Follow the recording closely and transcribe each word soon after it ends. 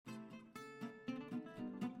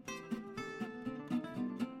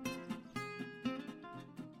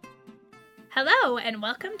Hello, and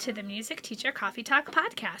welcome to the Music Teacher Coffee Talk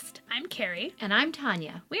podcast. I'm Carrie. And I'm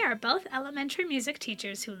Tanya. We are both elementary music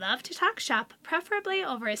teachers who love to talk shop, preferably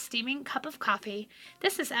over a steaming cup of coffee.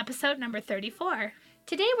 This is episode number 34.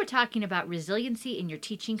 Today we're talking about resiliency in your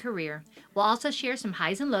teaching career. We'll also share some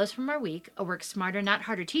highs and lows from our week, a work smarter, not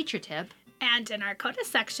harder teacher tip. And in our CODA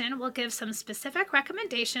section, we'll give some specific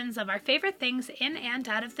recommendations of our favorite things in and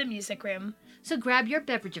out of the music room. So grab your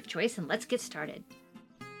beverage of choice and let's get started.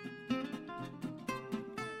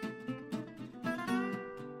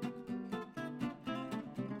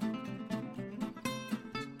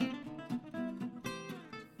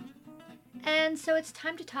 And so it's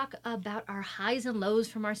time to talk about our highs and lows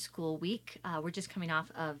from our school week. We're just coming off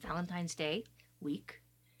of Valentine's Day week.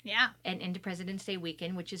 Yeah. And into President's Day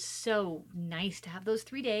weekend, which is so nice to have those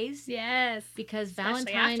 3 days. Yes. Because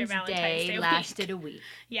Especially Valentine's Day Day lasted a week.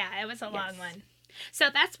 Yeah, it was a long one. So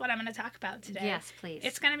that's what I'm going to talk about today. Yes, please.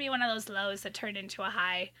 It's going to be one of those lows that turned into a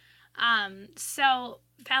high. So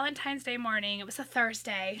Valentine's Day morning, it was a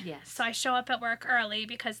Thursday. Yes. So I show up at work early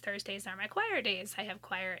because Thursdays are my choir days. I have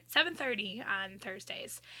choir at 7:30 on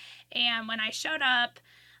Thursdays. And when I showed up,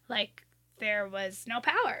 there was no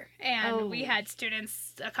power. And we had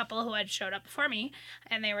students, a couple who had showed up before me,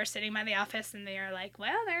 and they were sitting by the office and they were like,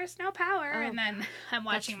 well, there's no power. And then I'm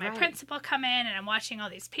watching my principal come in and I'm watching all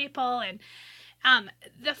these people. And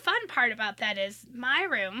the fun part about that is my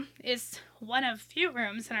room is one of few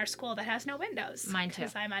rooms in our school that has no windows. Mine too.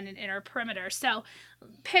 Because I'm on an inner perimeter. So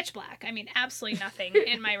pitch black. I mean, absolutely nothing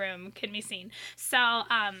in my room can be seen. So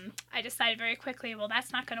I decided very quickly, well,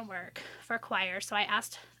 that's not going to work for choir. So I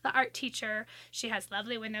asked the art teacher, she has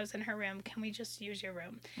lovely windows in her room, can we just use your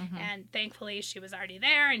room? Mm-hmm. And thankfully she was already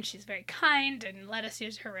there and she's very kind and let us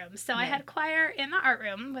use her room. So I had choir in the art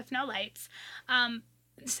room with no lights.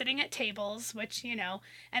 Sitting at tables, which, and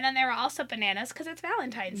then there were also bananas because it's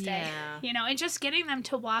Valentine's Day, and just getting them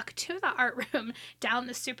to walk to the art room down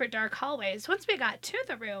the super dark hallways. Once we got to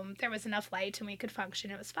the room, there was enough light and we could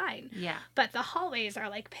function. It was fine. Yeah. But the hallways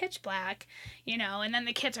are like pitch black, and then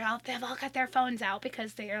the kids they've all got their phones out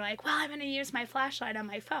because they are like, well, I'm going to use my flashlight on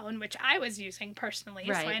my phone, which I was using personally.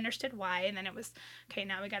 Right. So I understood why. And then it was, okay,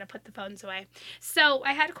 now we got to put the phones away. So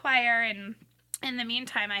I had choir, and in the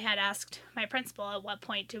meantime, I had asked my principal, at what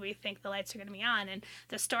point do we think the lights are going to be on? And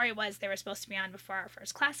the story was they were supposed to be on before our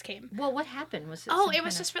first class came. Well, what happened? It was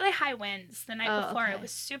just really high winds the night before. Okay. It was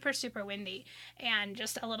super, super windy. And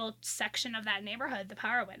just a little section of that neighborhood, the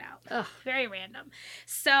power went out. Ugh. Very random.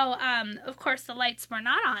 So, of course, the lights were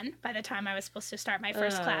not on by the time I was supposed to start my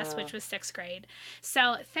first class, which was 6th grade.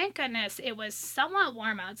 So, thank goodness it was somewhat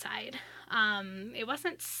warm outside. It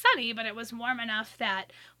wasn't sunny, but it was warm enough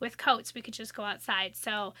that with coats we could just go outside.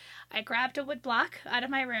 So I grabbed a wood block out of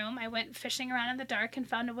my room. I went fishing around in the dark and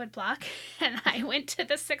found a wood block. And I went to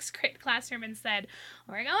the 6th grade classroom and said,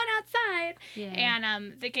 we're going outside. Yeah.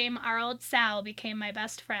 And the game Our Old Sal became my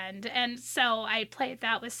best friend. And so I played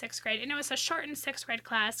that with 6th grade. And it was a shortened 6th grade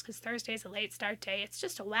class because Thursday's a late start day. It's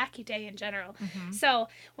just a wacky day in general. Mm-hmm. So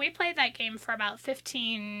we played that game for about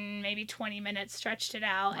 15, maybe 20 minutes, stretched it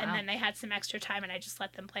out. Wow. And then they had some extra time and I just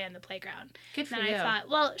let them play on the playground. Good for you. And I thought,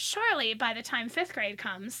 well, surely by the time 5th grade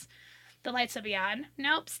comes, the lights will be on.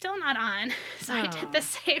 Nope, still not on. So I did the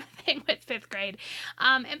same thing with 5th grade.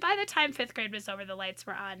 And by the time 5th grade was over, the lights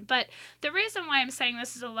were on. But the reason why I'm saying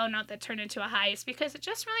this is a low note that turned into a high is because it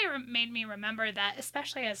just really made me remember that,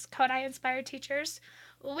 especially as Kodai-inspired teachers,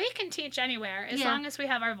 we can teach anywhere as long as we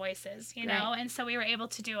have our voices, know? Right. And so we were able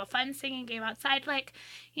to do a fun singing game outside.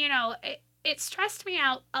 It stressed me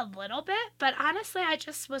out a little bit, but honestly, I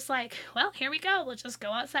just was like, well, here we go. We'll just go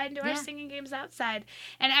outside and do our singing games outside.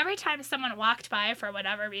 And every time someone walked by for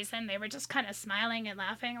whatever reason, they were just kind of smiling and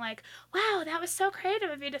laughing like, wow, that was so creative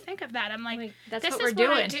of you to think of that. I'm like, this is what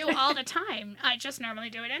I do all the time. I just normally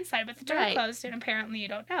do it inside with the door closed, and apparently you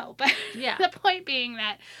don't know. But the point being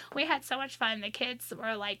that we had so much fun. The kids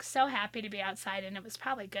were so happy to be outside, and it was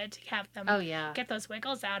probably good to have them get those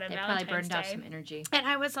wiggles out on Valentine's Day. Probably burned off some energy. And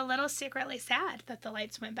I was a little secretly sad that the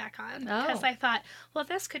lights went back on because I thought, well,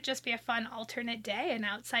 this could just be a fun alternate day, an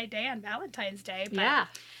outside day on Valentine's Day. But,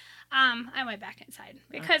 I went back inside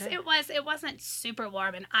because it wasn't super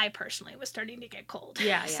warm, and I personally was starting to get cold.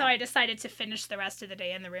 Yeah. So I decided to finish the rest of the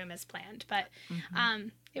day in the room as planned. But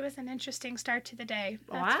it was an interesting start to the day.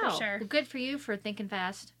 That's for sure. Well, good for you for thinking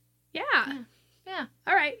fast. Yeah.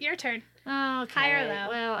 All right, your turn. Okay. High or low?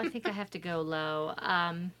 Well, I think I have to go low.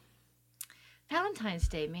 Valentine's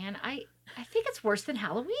Day, man. I think it's worse than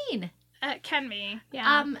Halloween. It can be,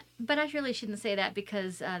 yeah. But I really shouldn't say that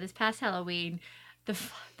because this past Halloween, the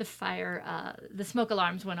fire, the smoke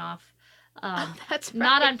alarms went off That's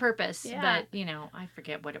Not right. on purpose, Yeah. but I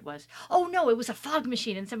forget what it was. Oh no, it was a fog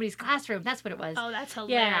machine in somebody's classroom. That's what it was. Oh, that's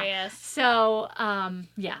Yeah. hilarious. So,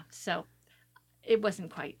 so it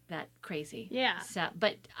wasn't quite that crazy. Yeah. So,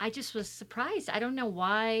 but I just was surprised. I don't know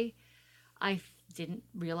why didn't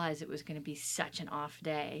realize it was going to be such an off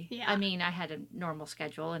day. Yeah. I mean, I had a normal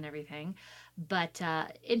schedule and everything, but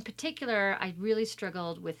in particular, I really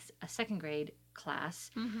struggled with a second grade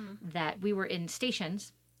class that we were in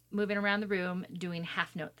stations, moving around the room, doing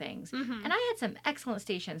half note things. And I had some excellent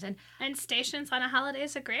stations. And stations on a holiday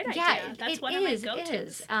is a great idea. Yeah, That's one of my go-tos. It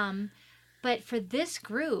is. But for this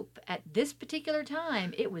group at this particular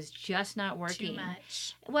time, it was just not working. Too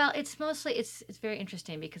much. Well, it's mostly it's very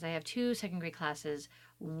interesting because I have 2 second grade classes.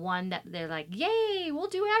 One that they're like, "Yay, we'll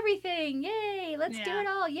do everything! Yay, let's do it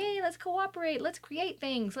all! Yay, let's cooperate! Let's create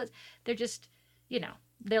things!" They're just,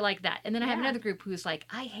 they're like that. And then I have another group who's like,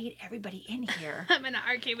 "I hate everybody in here. I'm gonna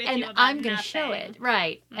argue with and you about I'm gonna nothing. show it,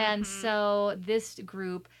 right?" And so this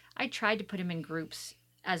group, I tried to put them in groups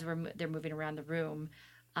as they're moving around the room.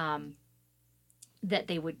 That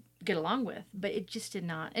they would get along with, but it just did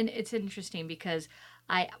not. And it's interesting because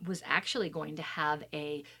I was actually going to have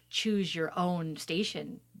a choose your own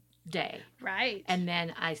station day. Right. And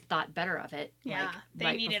then I thought better of it. Yeah. They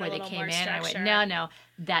right needed before a they little came more in, I structure. went, no,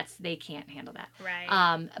 they can't handle that.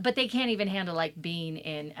 Right. But they can't even handle like being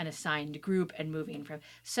in an assigned group and moving from.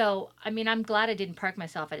 So, I mean, I'm glad I didn't park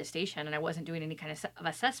myself at a station and I wasn't doing any kind of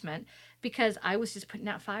assessment because I was just putting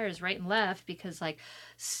out fires right and left because like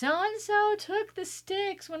so-and-so took the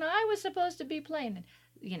sticks when I was supposed to be playing.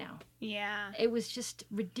 Yeah. It was just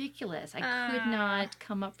ridiculous. I could not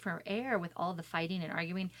come up for air with all the fighting and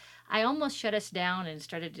arguing. I almost shut us down and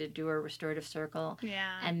started to do a restorative circle.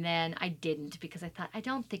 Yeah. And then I didn't because I thought, I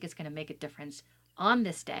don't think it's going to make a difference on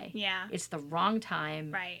this day. Yeah. It's the wrong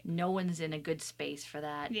time. Right. No one's in a good space for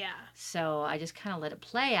that. Yeah. So I just kind of let it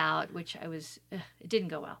play out, which it didn't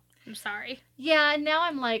go well. I'm sorry. Yeah, and now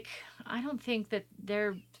I'm like, I don't think that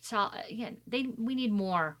we need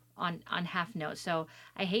more on half notes. So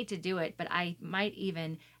I hate to do it, but I might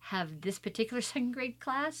even have this particular second grade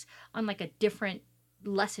class on like a different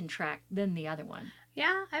lesson track than the other one.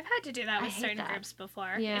 Yeah, I've had to do that I with hate certain that. groups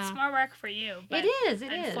before. Yeah. It's more work for you. But It is.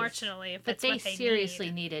 unfortunately, if but it's they what they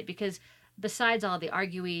seriously need it because besides all the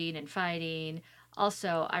arguing and fighting,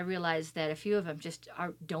 also I realized that a few of them just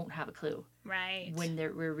don't have a clue. Right. When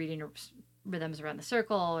we're reading rhythms around the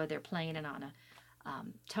circle or they're playing it on a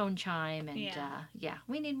tone chime and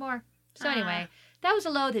we need more. So anyway, that was a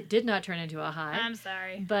low that did not turn into a high. I'm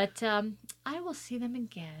sorry. But I will see them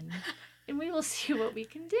again and we will see what we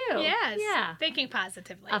can do. Yes. Yeah. Thinking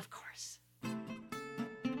positively. Of course.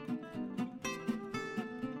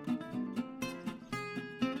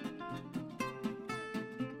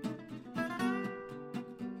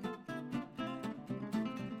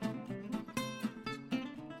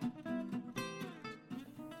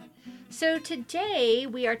 So today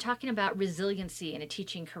we are talking about resiliency in a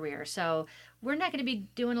teaching career. So we're not going to be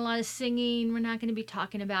doing a lot of singing. We're not going to be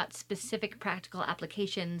talking about specific practical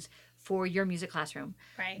applications for your music classroom.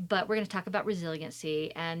 Right. But we're going to talk about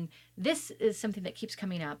resiliency. And this is something that keeps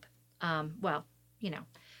coming up,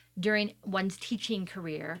 during one's teaching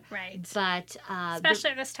career. Right. But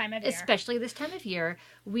especially this time of year. Especially this time of year.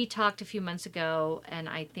 We talked a few months ago, and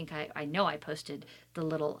I think I know I posted the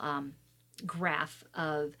little graph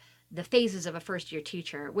of the phases of a first-year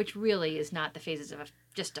teacher, which really is not the phases of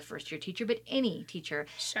just a first-year teacher, but any teacher.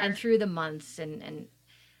 Sure. And through the months and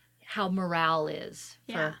how morale is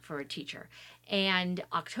for a teacher. And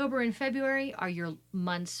October and February are your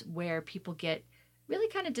months where people get really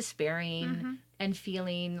kind of despairing and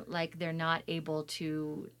feeling like they're not able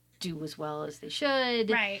to do as well as they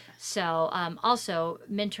should. Right. So also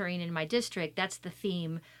mentoring in my district, that's the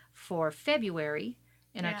theme for February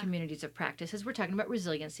in our communities of practice, is we're talking about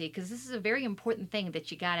resiliency, because this is a very important thing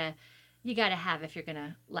that you gotta have if you're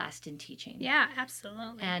gonna last in teaching. Yeah,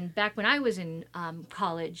 absolutely. And back when I was in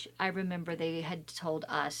college, I remember they had told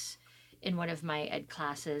us in one of my ed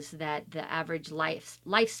classes that the average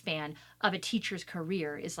lifespan of a teacher's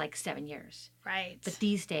career is like 7 years. Right. But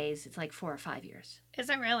these days, it's like 4 or 5 years.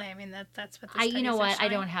 Is it really? I mean, that's what the studies You know are what? I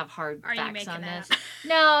showing. don't have hard Are you facts making on that this.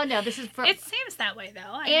 up? No, this is for It seems that way, though.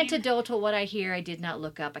 I mean, anecdotal. What I hear, I did not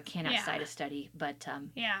look up. I cannot cite a study, but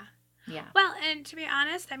yeah. yeah. Well, and to be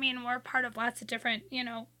honest, I mean, we're part of lots of different,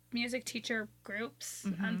 music teacher groups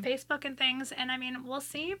on Facebook and things. And I mean, we'll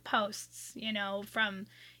see posts, from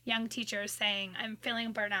young teachers saying, I'm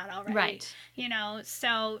feeling burnout already. Right.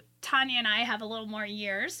 So Tanya and I have a little more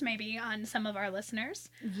years maybe on some of our listeners.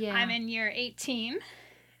 Yeah. I'm in year 18.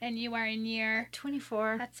 And you are in year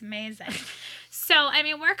 24. That's amazing. So, I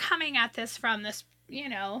mean, we're coming at this from this,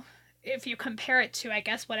 if you compare it to, I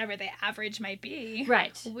guess, whatever the average might be.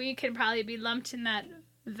 Right. We could probably be lumped in that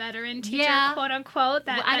veteran teacher, quote unquote.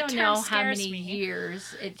 I don't know how many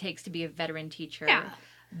years it takes to be a veteran teacher. Yeah.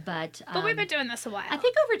 But we've been doing this a while. I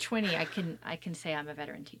think over 20 I can say I'm a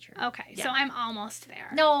veteran teacher. Okay, so I'm almost there.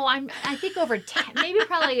 No, I think over 10, maybe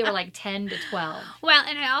probably over like 10 to 12. Well,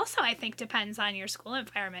 and it also I think depends on your school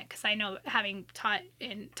environment, because I know, having taught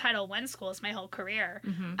in Title I schools my whole career,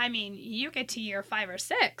 I mean, you get to year 5 or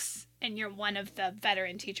 6 and you're one of the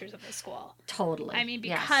veteran teachers of the school. Totally. I mean,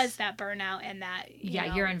 because that burnout and that,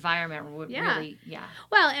 your environment would really,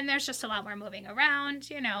 Well, and there's just a lot more moving around,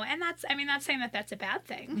 and that's, I mean, not saying that that's a bad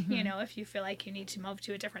thing, if you feel like you need to move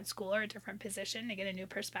to a different school or a different position to get a new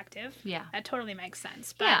perspective. Yeah. That totally makes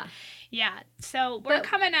sense. But so we're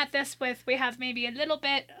coming at this we have maybe a little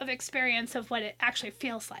bit of experience of what it actually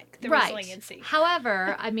feels like, the resiliency.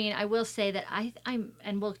 However, I mean, I will say that I'm,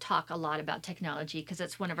 and we'll talk a lot about technology because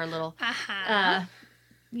it's one of our little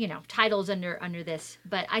titles under this,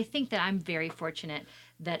 but I think that I'm very fortunate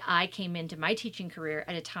that I came into my teaching career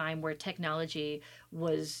at a time where technology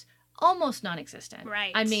was almost non-existent.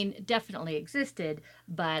 Right. I mean, definitely existed,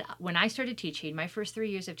 but when I started teaching, my first 3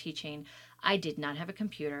 years of teaching, I did not have a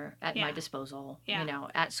computer at my disposal,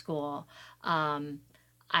 at school.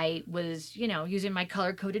 I was, using my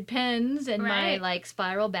color-coded pens and my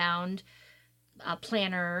spiral-bound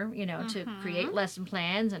planner, to create lesson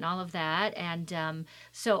plans and all of that. And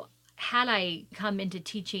so had I come into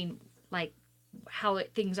teaching how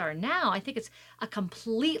things are now, I think it's a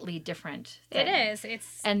completely different thing. It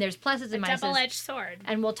is. And there's pluses and minuses. A double-edged sword.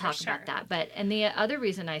 And we'll talk about that. And the other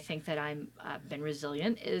reason I think that I'm been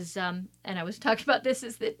resilient is, and I was talking about this,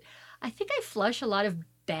 is that I think I flush a lot of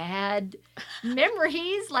bad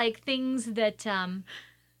memories, like things that, have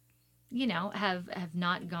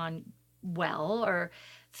not gone well, or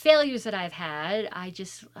failures that I've had. I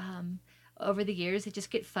just over the years they just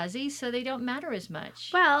get fuzzy, so they don't matter as much.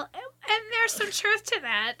 Well, and there's some truth to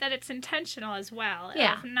that it's intentional as well.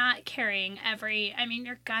 Yeah. Of not carrying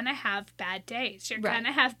you're gonna have bad days. You're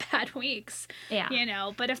gonna have bad weeks. Yeah.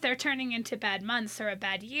 But if they're turning into bad months or a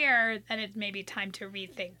bad year, then it may be time to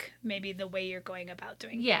rethink maybe the way you're going about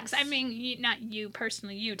doing things. I mean, not you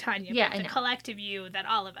personally, you, Tanya, but the collective you, that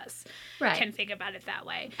all of us can think about it that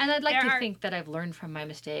way. And I'd like to think that I've learned from my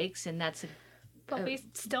mistakes, and that's but we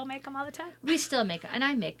still make them all the time. We still make, and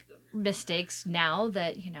I make mistakes now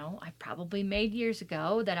that, I probably made years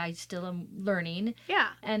ago that I still am learning. Yeah.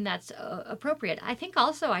 And that's appropriate. I think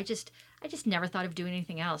also I just never thought of doing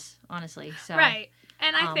anything else, honestly. So right.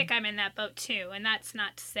 And I think I'm in that boat too. And that's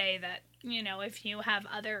not to say that, if you have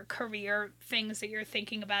other career things that you're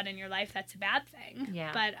thinking about in your life, that's a bad thing.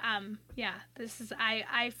 Yeah. But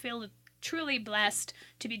I feel truly blessed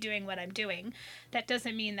to be doing what I'm doing. That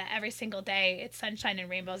doesn't mean that every single day it's sunshine and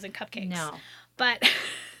rainbows and cupcakes. No. But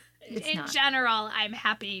in general, I'm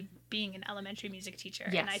happy being an elementary music teacher.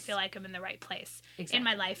 Yes. And I feel like I'm in the right place in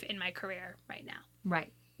my life, in my career right now.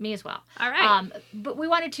 Right. Me as well. All right. But we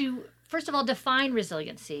wanted to, first of all, define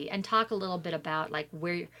resiliency and talk a little bit about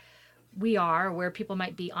where we are, where people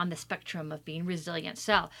might be on the spectrum of being resilient.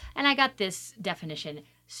 So, and I got this definition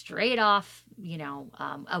straight off,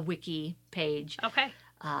 a wiki page. Okay.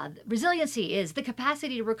 Resiliency is the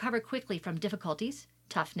capacity to recover quickly from difficulties,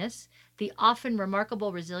 toughness, the often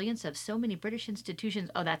remarkable resilience of so many British institutions.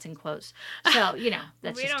 Oh, that's in quotes. So,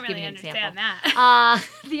 that's we just don't to give really you an example. understand that.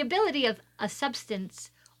 The ability of a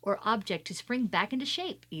substance or object to spring back into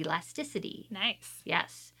shape, elasticity. Nice.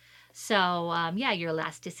 Yes. So, your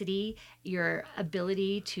elasticity, your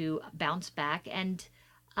ability to bounce back. And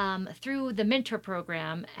through the mentor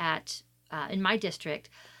program in my district,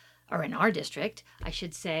 or in our district, I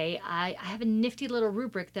should say, I have a nifty little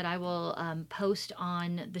rubric that I will post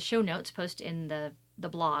on the show notes, post in the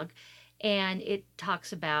blog. And it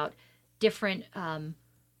talks about different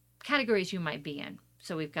categories you might be in.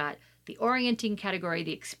 So we've got the orienting category,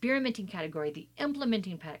 the experimenting category, the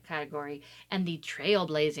implementing category, and the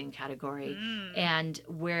trailblazing category, and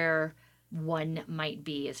where one might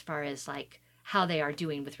be as far as how they are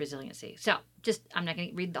doing with resiliency. So I'm not going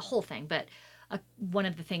to read the whole thing, but one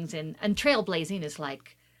of the things and trailblazing is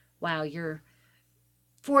wow, you're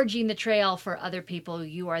forging the trail for other people.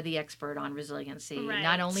 You are the expert on resiliency. Right.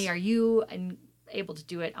 Not only are you able to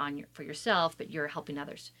do it for yourself, but you're helping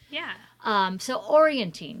others. Yeah. So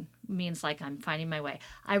orienting means I'm finding my way.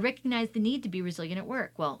 I recognize the need to be resilient at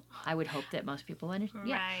work. Well, I would hope that most people understand.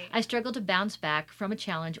 Yeah. Right. I struggle to bounce back from a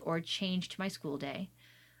challenge or change to my school day.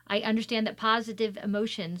 I understand that positive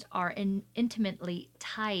emotions are intimately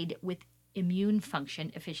tied with immune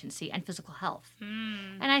function, efficiency, and physical health.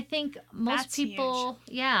 Mm, And I think most that's people,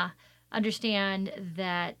 understand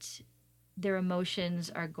that their emotions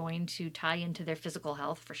are going to tie into their physical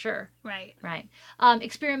health for sure. right. Right.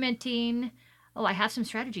 Experimenting. Oh, I have some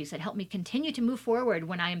strategies that help me continue to move forward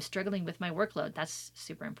when I am struggling with my workload. That's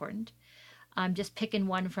super important. I'm just picking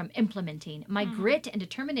one from implementing. My grit and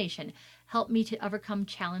determination help me to overcome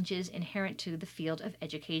challenges inherent to the field of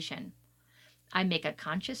education. I make a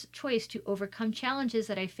conscious choice to overcome challenges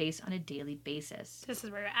that I face on a daily basis. This is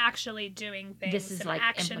where you're actually doing things. This is and like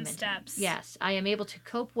action implementing. steps. Yes, I am able to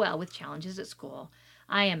cope well with challenges at school.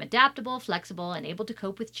 I am adaptable, flexible, and able to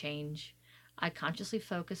cope with change. I consciously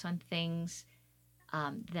focus on things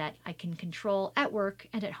that I can control at work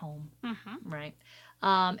and at home. Mm-hmm. Right.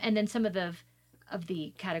 And then some of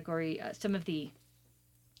the category, some of the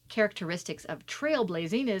characteristics of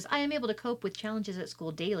trailblazing is I am able to cope with challenges at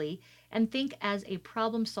school daily and think as a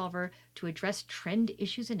problem solver to address trend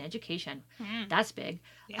issues in education. That's big.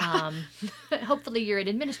 Yeah. Hopefully you're an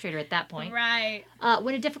administrator at that point. Right.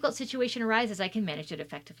 When a difficult situation arises, I can manage it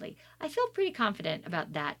effectively. I feel pretty confident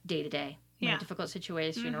about that day to day. When a difficult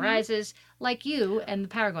situation arises, like you and the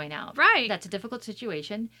power going out. Right. That's a difficult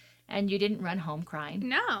situation. And you didn't run home crying.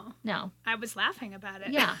 No. I was laughing about it.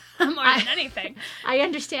 Yeah. More than anything. I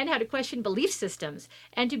understand how to question belief systems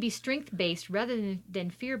and to be strength-based rather than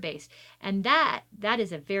fear-based. And that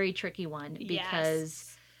is a very tricky one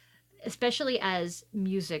because especially as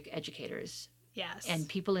music educators and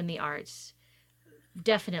people in the arts,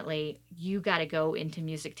 definitely you got to go into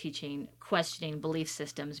music teaching questioning belief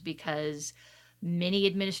systems because many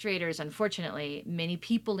administrators, unfortunately, many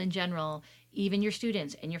people in general, even your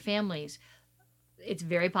students and your families, it's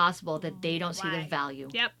very possible that they don't see the value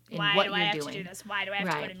in Why what do you're I have doing. to do this? Why do I have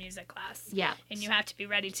to go to music class? Yeah. And you have to be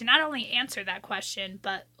ready to not only answer that question,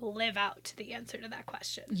 but live out the answer to that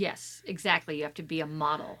question. Yes, exactly. You have to be a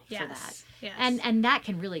model for that. Yes. And that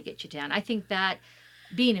can really get you down. I think that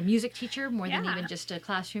being a music teacher more than even just a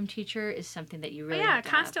classroom teacher is something that you really have to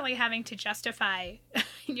constantly having to justify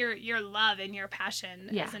your love and your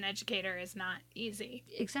passion as an educator is not easy.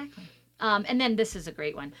 Exactly. And then this is a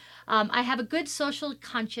great one. I have a good social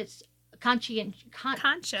conscience,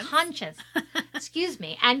 excuse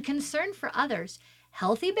me, and concern for others,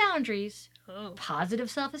 healthy boundaries,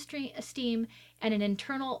 positive self-esteem, and an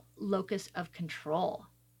internal locus of control.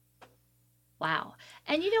 Wow.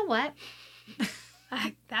 And you know what?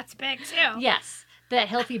 That's big too. Yes. That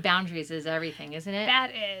healthy boundaries is everything, isn't it?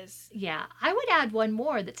 That is. Yeah. I would add one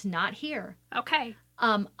more that's not here. Okay.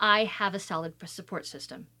 I have a solid support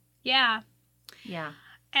system. Yeah. Yeah.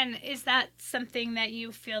 And is that something that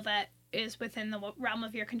you feel that is within the realm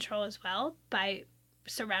of your control as well by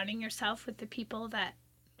surrounding yourself with the people that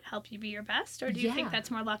help you be your best? Or do you think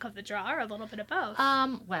that's more luck of the draw or a little bit of both?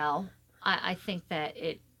 Well, I think that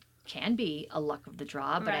it can be a luck of the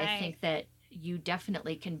draw, but I think that you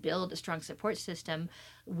definitely can build a strong support system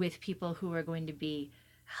with people who are going to be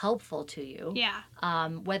helpful to you. Yeah.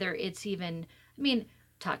 Whether it's even,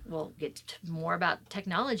 we'll get more about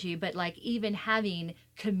technology, but like even having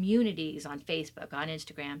communities on Facebook, on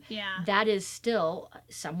Instagram, that is still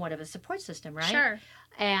somewhat of a support system, right? Sure.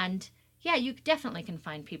 And yeah, you definitely can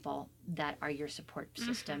find people that are your support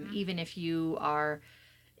system, even if you are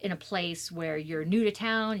in a place where you're new to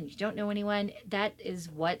town and you don't know anyone. That is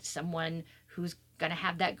what someone who's going to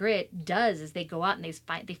have that grit does, is they go out and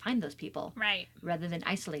they find those people. Right. Rather than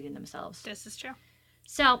isolating themselves. This is true.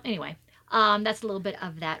 So anyway, that's a little bit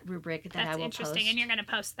of that rubric that I will post. That's interesting. And you're going to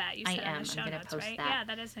post that. You said I am. in the show I'm going notes, to post right? that.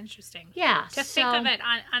 Yeah, that is interesting. Yeah. To think of it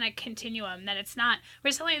on a continuum, that it's not,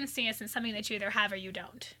 resiliency isn't something that you either have or you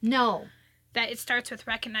don't. No. That it starts with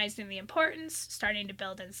recognizing the importance, starting to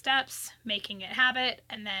build in steps, making it habit,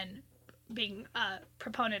 and then being a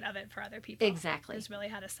proponent of it for other people. Exactly. Is really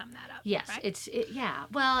how to sum that up. Yes. Right? Yeah.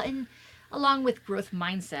 Well, and along with growth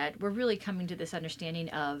mindset, we're really coming to this understanding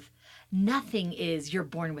of nothing is you're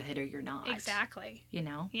born with it or you're not. Exactly. You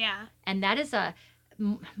know? Yeah. And that is a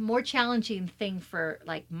more challenging thing for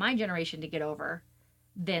like my generation to get over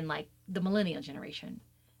than like the millennial generation.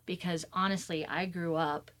 Because honestly, I grew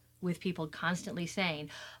up with people constantly saying,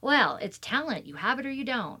 well, it's talent. You have it or you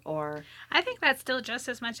don't. Or I think that's still just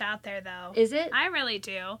as much out there, though. Is it? I really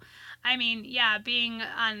do. I mean, yeah, being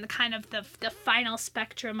on kind of the final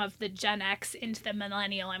spectrum of the Gen X into the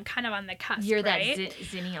millennial, I'm kind of on the cusp, You're right? that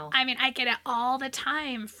zennial. I mean, I get it all the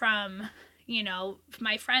time from,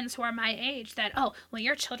 my friends who are my age that, oh, well,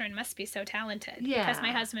 your children must be so talented. Yeah. Because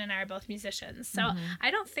my husband and I are both musicians. So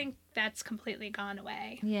I don't think that's completely gone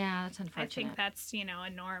away. Yeah, that's unfortunate. I think that's, a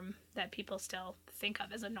norm that people still think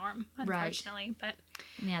of as a norm, unfortunately. Right.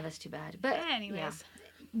 But yeah, that's too bad. But anyways. Yeah.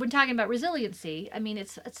 when talking about resiliency, I mean,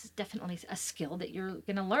 it's definitely a skill that you're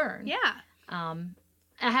going to learn. Yeah.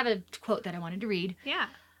 I have a quote that I wanted to read. Yeah.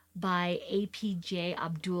 By APJ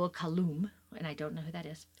Abdul Kalam, and I don't know who that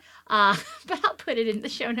is, but I'll put it in the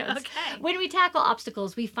show notes. Okay. When we tackle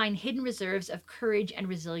obstacles, we find hidden reserves of courage and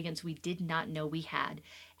resilience we did not know we had.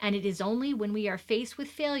 And it is only when we are faced with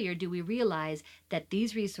failure do we realize that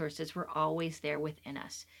these resources were always there within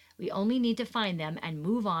us. We only need to find them and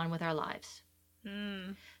move on with our lives.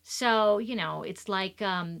 So, it's like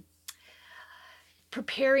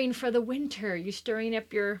preparing for the winter. You're stirring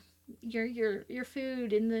up your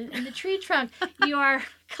food in the tree trunk. You are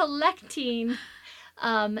collecting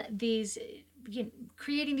these,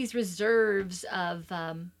 creating these reserves of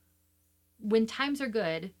when times are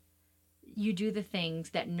good, you do the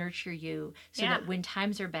things that nurture you, so that when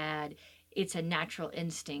times are bad, it's a natural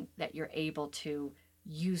instinct that you're able to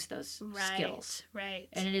use those skills. Right.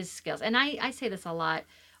 And it is skills. And I say this a lot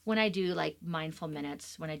when I do like mindful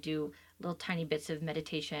minutes, when I do little tiny bits of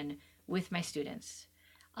meditation with my students.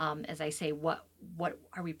 As I say, what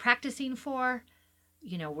are we practicing for?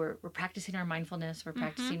 We're practicing our mindfulness. We're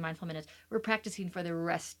practicing mindful minutes. We're practicing for the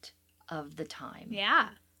rest of the time. Yeah.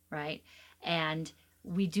 Right. And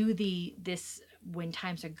we do this when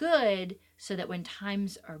times are good, so that when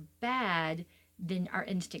times are bad, then our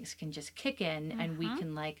instincts can just kick in, and we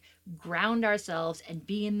can like ground ourselves and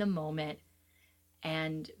be in the moment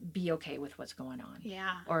and be okay with what's going on.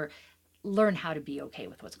 Yeah. Or learn how to be okay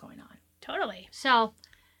with what's going on. Totally. So,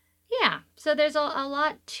 yeah. So there's a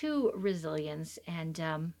lot to resilience.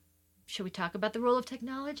 And should we talk about the role of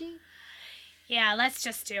technology? Yeah, let's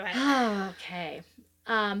just do it. Okay.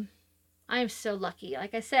 I am so lucky.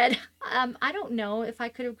 Like I said, I don't know if I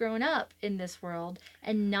could have grown up in this world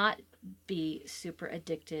and not be super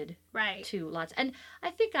addicted to lots. And I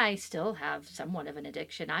think I still have somewhat of an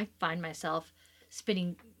addiction. I find myself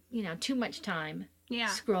spending, too much time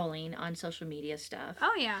scrolling on social media stuff.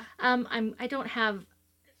 Oh yeah. I don't have,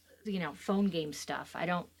 phone game stuff. I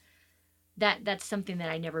don't. That's something that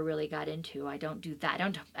I never really got into. I don't do that.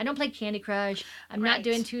 I don't play Candy Crush. I'm not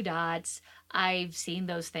doing 2 Dots. I've seen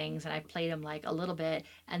those things and I've played them like a little bit,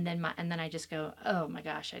 and then I just go, oh my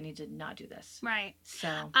gosh, I need to not do this. Right. So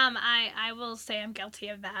I will say I'm guilty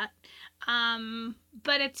of that.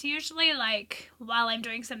 But it's usually like while I'm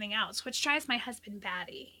doing something else, which drives my husband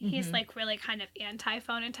batty. He's like really kind of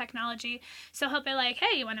anti-phone and technology. So he'll be like,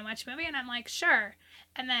 hey, you want to watch a movie? And I'm like, sure.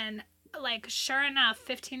 And then like sure enough,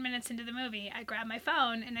 15 minutes into the movie, I grab my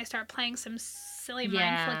phone and I start playing some silly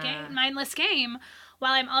mindless game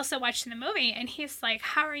while I'm also watching the movie. And he's like,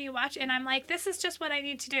 how are you watching? And I'm like, this is just what I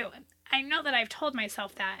need to do. I know that I've told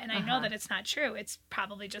myself that, and I know that it's not true. It's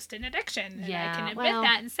probably just an addiction, and I can admit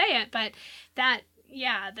that and say it. But that,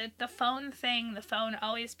 the phone thing, the phone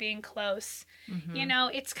always being close,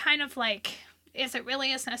 it's kind of like, is it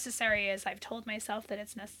really as necessary as I've told myself that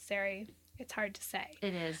it's necessary? It's hard to say.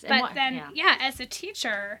 It is. But as a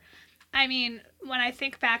teacher, I mean, when I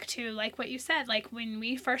think back to like what you said, like when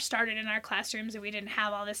we first started in our classrooms and we didn't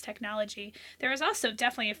have all this technology, there was also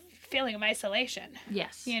definitely a feeling of isolation.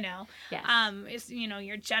 Yes. Yes.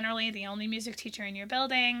 You're generally the only music teacher in your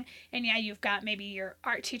building, and you've got maybe your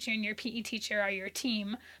art teacher and your PE teacher are your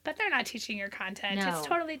team, but they're not teaching your content. No. It's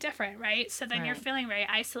totally different, right? So then you're feeling very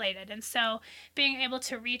isolated. And so being able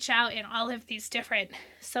to reach out in all of these different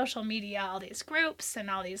social media, all these groups and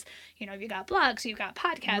all these, you've got blogs, you've got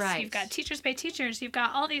podcasts, you've got Teachers Pay Teachers, you've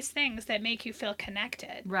got all these things that make you feel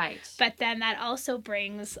connected. Right. But then that also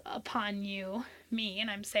brings upon me, and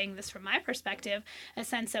I'm saying this from my perspective, a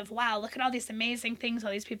sense of, wow, look at all these amazing things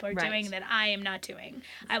all these people are doing that I am not doing.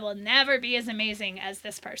 I will never be as amazing as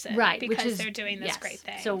this person. Right. Because they're doing this great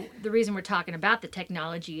thing. So the reason we're talking about the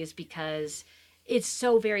technology is because it's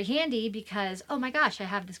so very handy, because, oh my gosh, I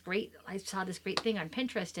saw this great thing on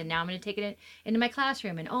Pinterest, and now I'm going to take it into my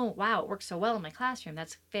classroom, and oh wow, it works so well in my classroom.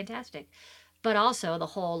 That's fantastic. But also the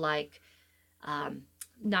whole like,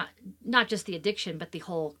 not just the addiction, but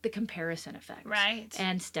the comparison effect. Right.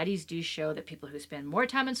 And studies do show that people who spend more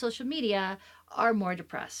time on social media are more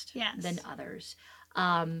depressed than others.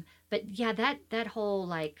 But yeah, that whole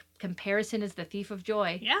like comparison is the thief of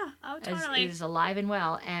joy. Yeah. Oh, totally. Is alive and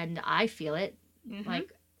well, and I feel it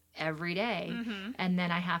like every day. And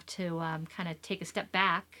then I have to kind of take a step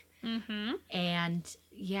back. And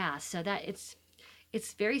so that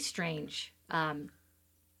it's very strange.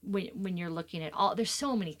 When you're looking at there's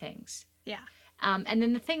so many things. Yeah. And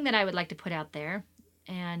then the thing that I would like to put out there,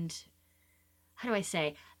 and how do I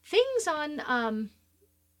say, things on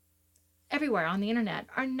everywhere on the internet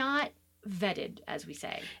are not vetted, as we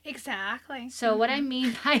say. Exactly. So what I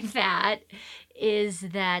mean by that is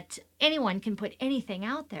that anyone can put anything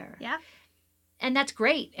out there. Yeah. And that's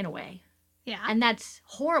great in a way. Yeah. And that's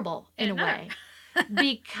horrible in a way.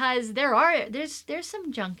 Because there's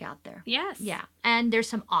some junk out there. Yes. Yeah. And there's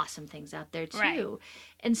some awesome things out there too. Right.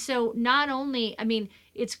 And so not only, I mean,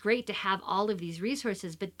 it's great to have all of these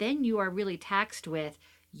resources, but then you are really taxed with,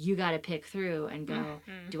 you got to pick through and go,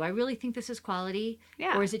 do I really think this is quality?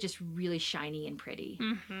 Yeah. Or is it just really shiny and pretty?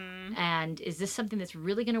 And is this something that's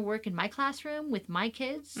really going to work in my classroom with my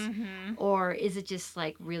kids? Or is it just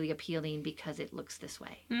like really appealing because it looks this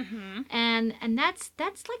way? And that's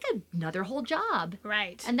like another whole job.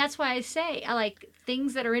 Right. And that's why I say, I like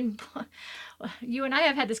things that are in, you and I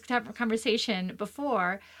have had this type of conversation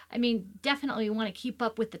before. I mean, definitely we want to keep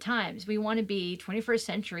up with the times. We want to be 21st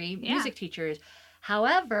century music teachers.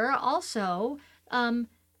 However, also,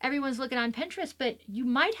 everyone's looking on Pinterest, but you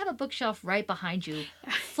might have a bookshelf right behind you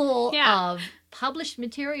full of published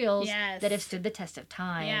materials that have stood the test of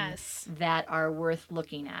time, that are worth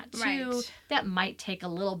looking at, too, that might take a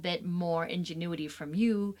little bit more ingenuity from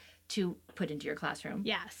you to put into your classroom.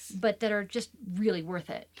 Yes. But that are just really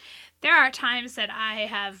worth it. There are times that I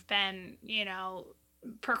have been,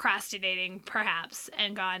 procrastinating perhaps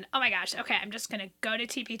and gone, oh my gosh, okay, I'm just going to go to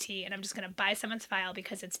TPT and I'm just going to buy someone's file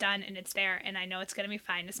because it's done and it's there and I know it's going to be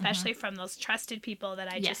fine, especially from those trusted people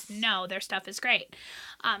that I just know their stuff is great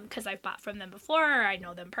because I've bought from them before, or I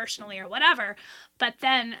know them personally or whatever. But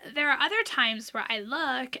then there are other times where I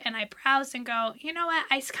look and I browse and go, you know what,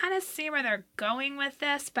 I kind of see where they're going with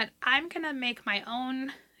this, but I'm going to make my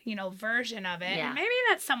own version of it. And maybe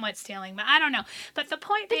that's somewhat stealing, but I don't know. But the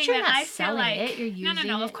point being that I feel like you're using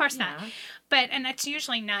no, of course not. But and it's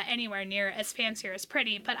usually not anywhere near as fancy or as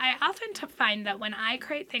pretty. But I often find that when I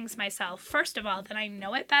create things myself, first of all, that I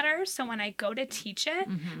know it better. So when I go to teach it,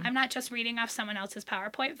 I'm not just reading off someone else's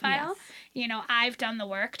PowerPoint file. I've done the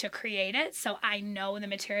work to create it, so I know the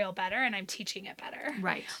material better and I'm teaching it better.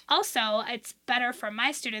 Right. Also, it's better for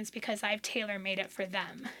my students because I've tailor-made it for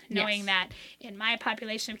them, knowing that in my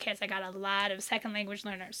population of kids, I got a lot of second language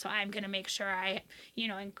learners. So I'm going to make sure I,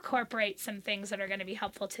 incorporate some things that are going to be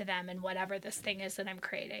helpful to them in whatever this thing is that I'm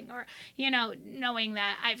creating, or, knowing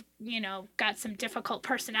that I've, got some difficult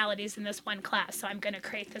personalities in this one class. So I'm going to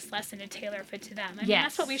create this lesson and tailor it to them. I mean,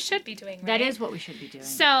 that's what we should be doing, right? That is what we should be doing.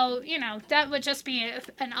 So, that would just be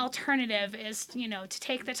an alternative is, to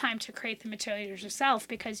take the time to create the materials yourself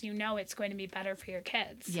because it's going to be better for your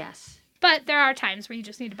kids. Yes. But there are times where you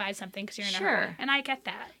just need to buy something because you're in a hurry. And I get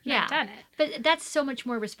that. I've done it. But that's so much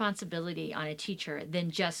more responsibility on a teacher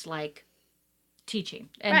than just like teaching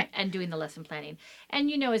and doing the lesson planning.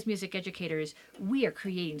 And as music educators, we are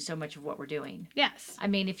creating so much of what we're doing. Yes. I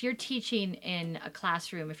mean, if you're teaching in a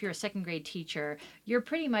classroom, if you're a second grade teacher, you're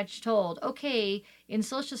pretty much told, okay, in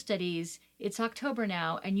social studies, it's October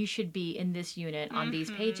now, and you should be in this unit on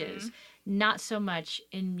these pages. Not so much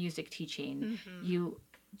in music teaching.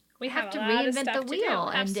 We have to reinvent the wheel,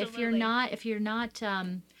 and if you're not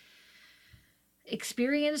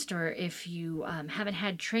experienced, or if you haven't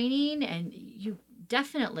had training, and you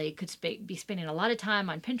definitely could be spending a lot of time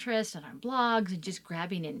on Pinterest and on blogs and just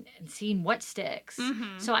grabbing and seeing what sticks.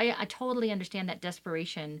 So I totally understand that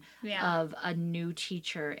desperation of a new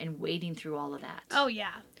teacher and wading through all of that. Oh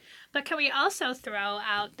yeah, but can we also throw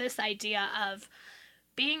out this idea of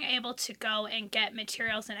being able to go and get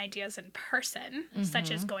materials and ideas in person,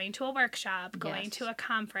 such as going to a workshop, going to a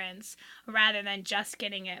conference, rather than just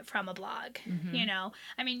getting it from a blog.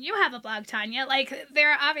 I mean, you have a blog, Tanya. Like,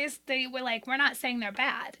 they're obviously, we're not saying they're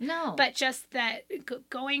bad. No. But just that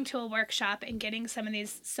going to a workshop and getting some of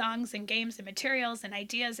these songs and games and materials and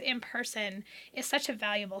ideas in person is such a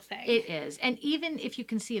valuable thing. It is. And even if you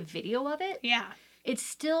can see a video of it. Yeah. It's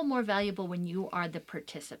still more valuable when you are the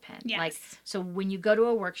participant. Yes. So when you go to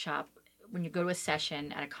a workshop, when you go to a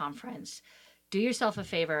session at a conference, do yourself a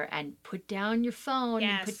favor and put down your phone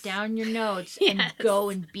and put down your notes and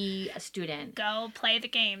go and be a student. Go play the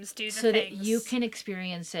games, do the so things. That you can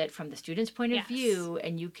experience it from the student's point of view,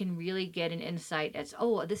 and you can really get an insight as,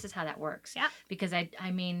 oh, this is how that works. Yeah. Because I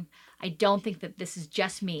mean, I don't think that this is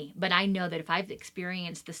just me, but I know that if I've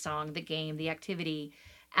experienced the song, the game, the activity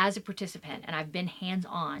as a participant, and I've been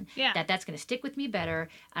hands-on, that's going to stick with me better,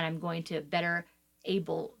 and I'm going to better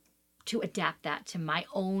able to adapt that to my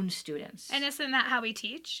own students. And isn't that how we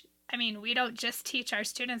teach? I mean, we don't just teach our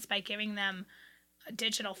students by giving them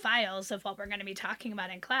digital files of what we're going to be talking about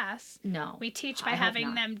in class. No. We teach by I hope having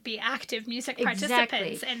not. them be active music Exactly.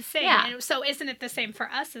 participants and sing. Yeah. And so isn't it the same for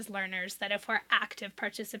us as learners that if we're active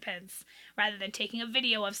participants, rather than taking a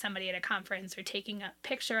video of somebody at a conference or taking a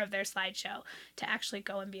picture of their slideshow, to actually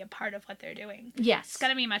go and be a part of what they're doing? Yes. It's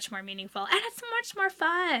going to be much more meaningful, and it's much more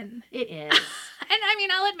fun. It is. And I mean,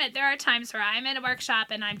 I'll admit there are times where I'm in a workshop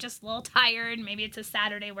and I'm just a little tired. Maybe it's a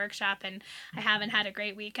Saturday workshop and I haven't had a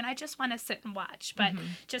great week and I just want to sit and watch. But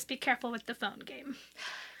just be careful with the phone game.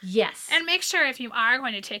 Yes. And make sure if you are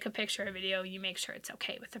going to take a picture or video, you make sure it's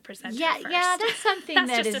okay with the presenter first. Yeah, that's something That's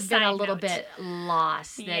that just has a been a side little note. bit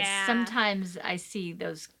lost. That Yeah. sometimes I see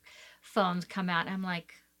those phones come out and I'm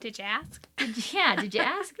like, Did you ask? did you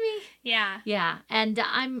ask me? Yeah. Yeah, and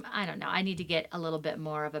I don't know. I need to get a little bit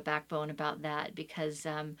more of a backbone about that because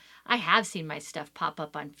I have seen my stuff pop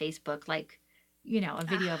up on Facebook, like, a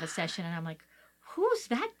video of a session, and I'm like, who's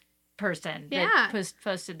that person that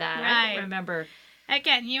posted that? I Right. don't remember.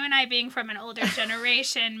 Again, you and I being from an older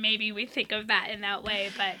generation, maybe we think of that in that way,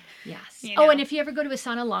 but Yes. you Oh, know. and if you ever go to a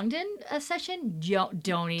Sana Longden session,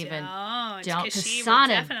 don't even. don't, Don't, 'cause because she will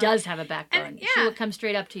Sana definitely- does have a backbone. And, She yeah. will come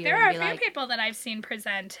straight up to you There and are a be few like, people that I've seen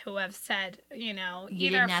present who have said, You either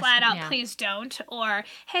didn't ask flat me, out, yeah. please don't, or,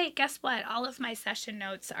 hey, guess what? All of my session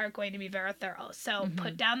notes are going to be very thorough. So Mm-hmm.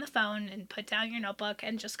 put down the phone and put down your notebook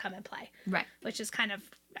and just come and play. right. Which is kind of,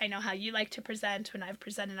 I know how you like to present. When I've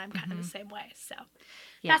presented, I'm kind of the same way. So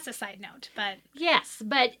Yeah. that's a side note. But Yes,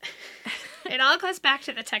 but it all goes back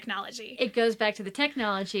to the technology. it goes back to the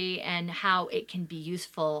technology and how it can be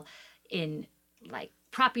useful in like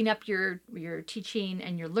propping up your teaching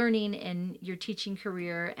and your learning and your teaching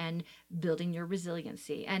career and building your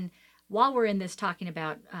resiliency. And while we're in this talking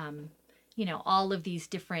about all of these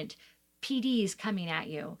different PDs coming at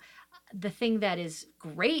you, the thing that is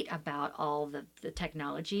great about all the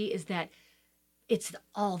technology is that it's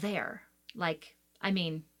all there. Like, I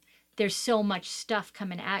mean, there's so much stuff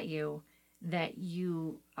coming at you that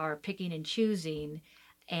you are picking and choosing,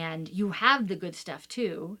 and you have the good stuff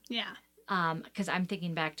too. Yeah. Because I'm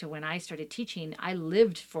thinking back to when I started teaching, I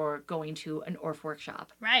lived for going to an ORF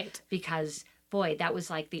workshop Right. because, boy, that was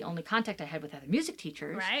like the only contact I had with other music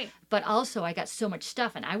teachers. Right. But also, I got so much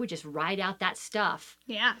stuff, and I would just write out that stuff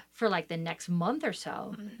Yeah. for like the next month or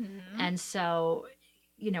so. Mm-hmm. And so,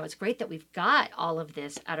 it's great that we've got all of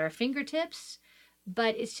this at our fingertips,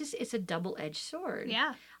 but it's a double-edged sword.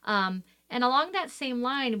 Yeah. And along that same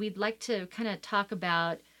line, we'd like to kind of talk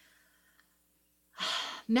about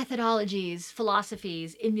methodologies,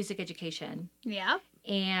 philosophies in music education. Yeah.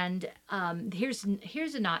 And here's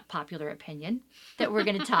a not popular opinion that we're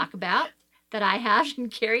going to talk about that I have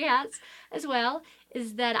and Carrie has as well,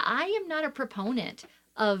 is that I am not a proponent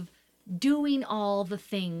of doing all the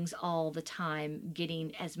things all the time,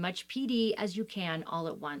 getting as much PD as you can all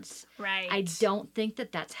at once. Right. I don't think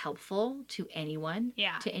that that's helpful to anyone,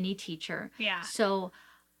 Yeah. to any teacher. Yeah. So,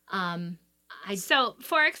 So,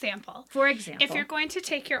 for example, for example, if you're going to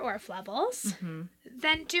take your ORF levels, Mhm.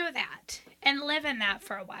 then do that and live in that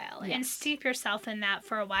for a while and Yes. steep yourself in that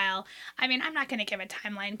for a while. I mean, I'm not going to give a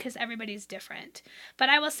timeline because everybody's different. But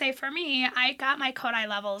I will say for me, I got my Kodai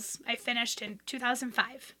levels, I finished in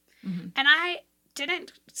 2005. Mhm. And I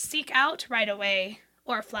didn't seek out right away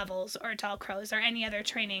ORF levels or Dalcroze or any other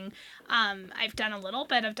training. I've done a little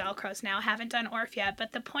bit of Dalcroze now, haven't done ORF yet.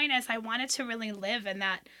 But the point is I wanted to really live in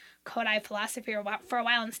that Kodai philosophy for a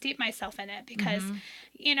while and steep myself in it because,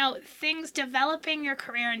 things, developing your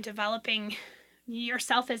career and developing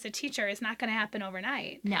yourself as a teacher is not going to happen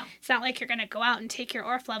overnight. No. It's not like you're going to go out and take your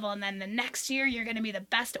ORF level and then the next year you're going to be the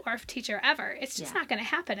best ORF teacher ever. It's just not going to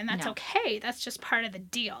happen, and that's No. okay. That's just part of the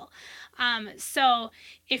deal. So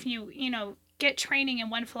if you get training in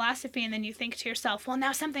one philosophy and then you think to yourself, well,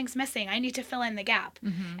 now something's missing, I need to fill in the gap.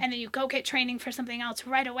 Mhm. And then you go get training for something else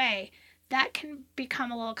right away, that can become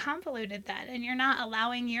a little convoluted then, and you're not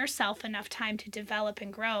allowing yourself enough time to develop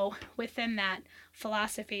and grow within that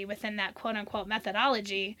philosophy, within that quote-unquote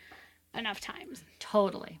methodology enough times.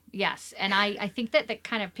 Totally. Yes. And I think that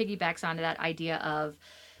kind of piggybacks onto that idea of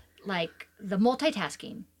like the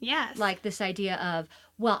multitasking. Yes. Like this idea of,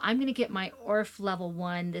 well, I'm going to get my ORF level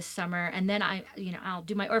 1 this summer, and then I'll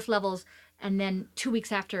do my ORF levels, and then 2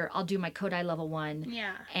 weeks after I'll do my Kodai level 1.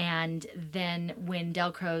 Yeah. And then when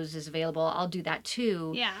Dalcroze is available, I'll do that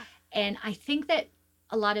too. Yeah. And I think that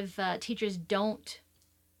a lot of teachers don't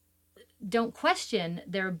question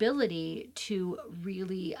their ability to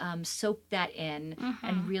really soak that in Mm-hmm.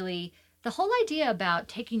 and really, the whole idea about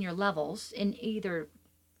taking your levels in either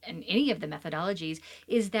and any of the methodologies,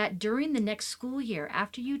 is that during the next school year,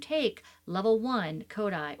 after you take level 1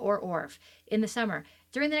 Kodai or ORF in the summer,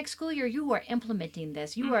 during the next school year, you are implementing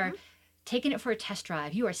this. You are taking it for a test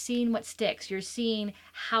drive. You are seeing what sticks. You're seeing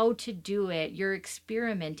how to do it. You're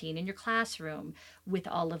experimenting in your classroom with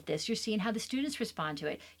all of this. You're seeing how the students respond to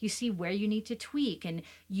it. You see where you need to tweak, and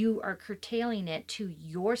you are curtailing it to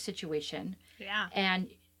your situation. Yeah. And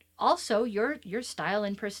also your style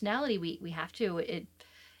and personality. It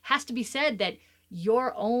has to be said that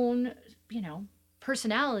your own,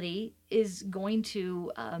 personality is going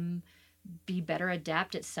to be better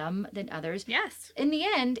adapt at some than others. Yes. In the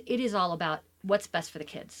end, it is all about what's best for the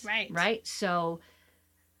kids. Right. Right? So,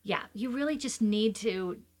 yeah, you really just need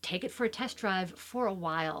to take it for a test drive for a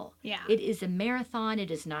while. Yeah. It is a marathon.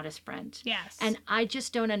 It is not a sprint. Yes. And I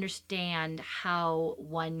just don't understand how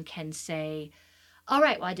one can say, all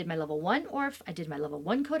right, well, I did my level 1 ORF, I did my level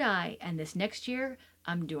 1 Kodai, and this next year,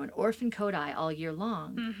 I'm doing ORF and Kodai all year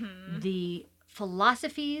long. The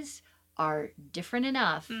philosophies are different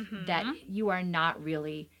enough that you are not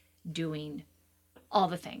really doing all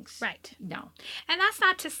the things. Right. No. And that's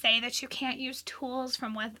not to say that you can't use tools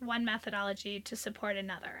from one methodology to support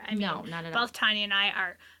another. I mean, No, not at all. both Tanya and I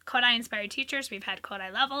are Kodai-inspired teachers. We've had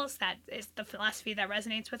Kodai levels. That is the philosophy that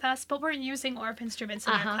resonates with us. But we're using ORF instruments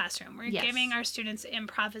in our classroom. We're giving our students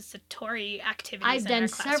improvisatory activities I've in done our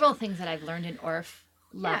classroom. several things that I've learned in ORF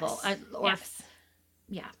level. Yes.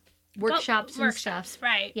 Yeah. Workshops and stuff.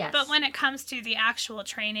 Right. Yes. But when it comes to the actual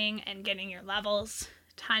training and getting your levels,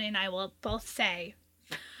 Tanya and I will both say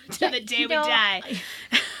to the day we die,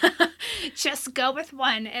 just go with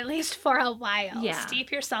one, at least for a while. Yeah.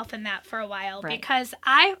 Steep yourself in that for a while. Right. Because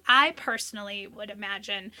I personally would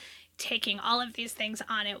imagine taking all of these things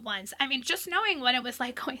on at once. I mean, just knowing what it was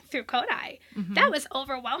like going through Kodai, that was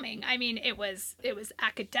overwhelming. I mean, it was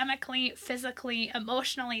academically, physically,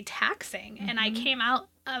 emotionally taxing. And I came out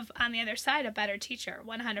on the other side a better teacher,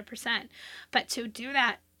 100%. But to do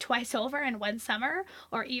that twice over in one summer,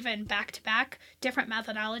 or even back-to-back different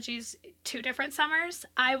methodologies 2 different summers,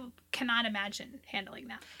 I cannot imagine handling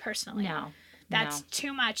that personally. No. That's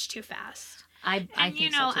too much too fast. I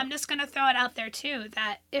think so too. I'm just going to throw it out there too,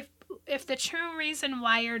 that if the true reason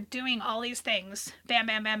why you're doing all these things, bam,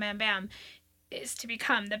 bam, bam, bam, bam, is to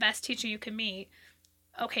become the best teacher you can meet,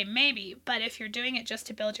 okay, maybe. But if you're doing it just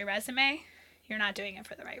to build your resume, you're not doing it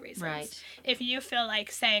for the right reasons. Right. If you feel like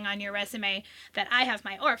saying on your resume that I have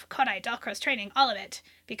my ORF, Kodai, Dalcroze training, all of it,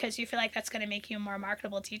 because you feel like that's going to make you a more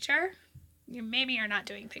marketable teacher, maybe you're not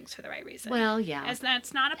doing things for the right reason. Well, yeah. As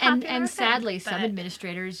that's not a popular and sadly, thing, some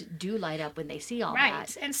administrators do light up when they see all right.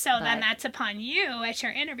 that. And so then that's upon you at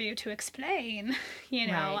your interview to explain,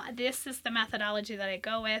 this is the methodology that I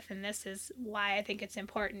go with, and this is why I think it's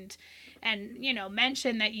important. And,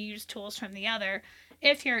 mention that you use tools from the other.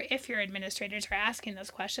 If your administrators are asking those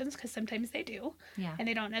questions, because sometimes they do, and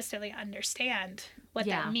they don't necessarily understand what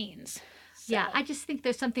that means. So, yeah, I just think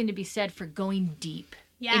there's something to be said for going deep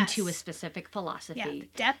into a specific philosophy.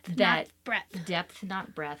 Yeah, not breadth. Depth,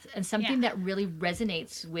 not breadth. And something that really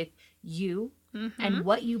resonates with you and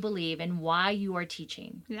what you believe and why you are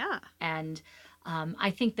teaching. Yeah. And I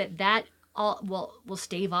think that all will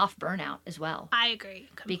stave off burnout as well. I agree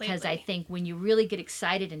completely. Because I think when you really get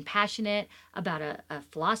excited and passionate about a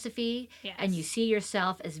philosophy and you see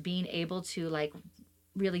yourself as being able to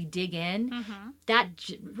really dig in, that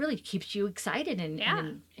really keeps you excited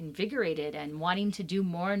and invigorated and wanting to do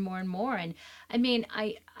more and more and more. And I mean,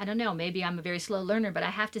 I don't know, maybe I'm a very slow learner, but I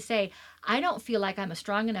have to say, I don't feel like I'm a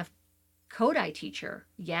strong enough Kodai teacher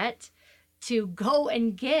yet to go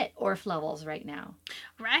and get ORF levels right now.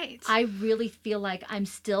 Right. I really feel like I'm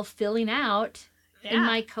still filling out in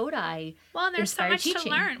my Kodai. Well, and there's so much teaching. to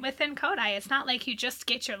learn within Kodai. It's not like you just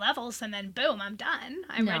get your levels and then boom, I'm done.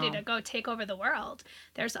 I'm ready to go take over the world.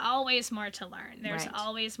 There's always more to learn. There's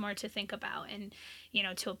always more to think about and,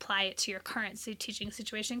 to apply it to your current teaching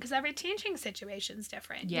situation, because every teaching situation is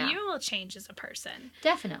different. Yeah. You will change as a person.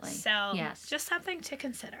 Definitely. So, just something to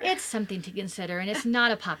consider. It's something to consider, and it's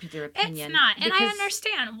not a popular opinion. It's not. And I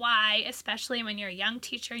understand why, especially when you're a young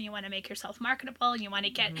teacher, you want to make yourself marketable, you want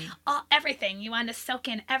to get everything. You want to soak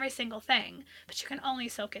in every single thing, but you can only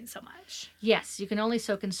soak in so much. Yes, you can only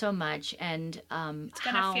soak in so much, and it's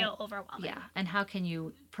going to feel overwhelming. Yeah, and how can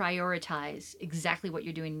you prioritize exactly what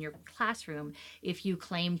you're doing in your classroom if you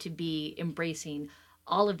claim to be embracing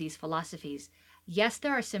all of these philosophies? Yes,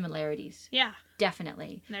 there are similarities. Yeah.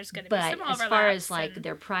 Definitely. And there's going to be some overlaps. But as far as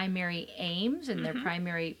their primary aims and their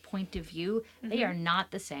primary point of view, they are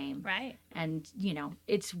not the same. Right. And,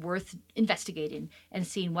 it's worth investigating and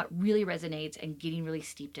seeing what really resonates and getting really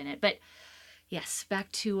steeped in it. But Yes,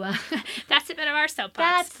 back to that's a bit of our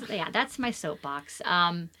soapbox. That's my soapbox.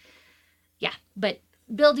 Yeah, but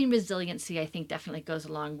building resiliency, I think, definitely goes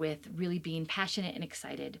along with really being passionate and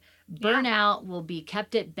excited. Burnout will be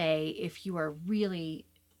kept at bay if you are really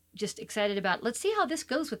just excited about, let's see how this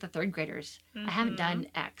goes with the third graders. I haven't done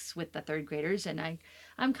X with the third graders, and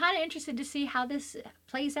I'm kind of interested to see how this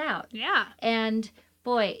plays out. Yeah. And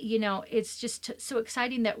boy, it's just so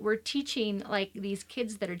exciting that we're teaching like these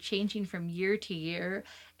kids that are changing from year to year.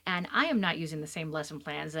 And I am not using the same lesson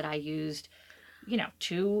plans that I used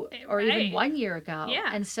 2 or even 1 year ago. Yeah.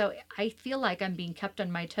 And so I feel like I'm being kept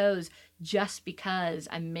on my toes just because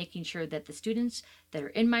I'm making sure that the students that are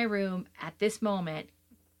in my room at this moment,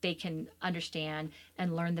 they can understand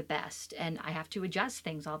and learn the best. And I have to adjust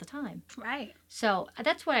things all the time. Right. So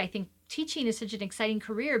that's why I think teaching is such an exciting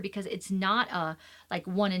career, because it's not a like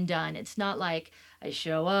one and done. It's not like I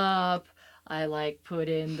show up, I like put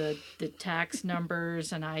in the tax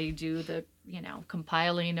numbers and I do the,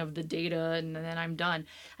 compiling of the data and then I'm done.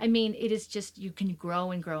 I mean, it is just, you can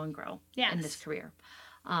grow and grow and grow in this career.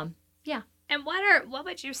 Yeah. And what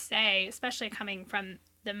would you say, especially coming from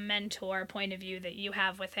the mentor point of view that you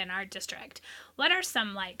have within our district, what are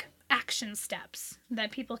some like action steps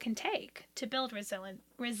that people can take to build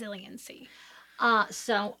resiliency?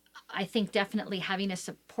 So I think definitely having a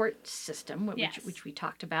support system, which we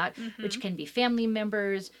talked about, which can be family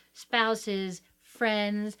members, spouses,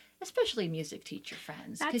 friends, especially music teacher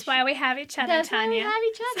friends. That's why we have each other, Tanya.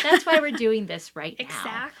 That's why we're doing this right now.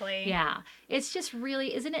 Exactly. Yeah. It's just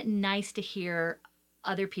really, isn't it nice to hear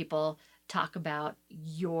other people talk about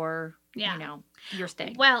your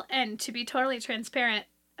thing? Well, and to be totally transparent,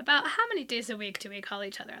 about how many days a week do we call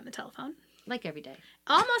each other on the telephone? Like every day.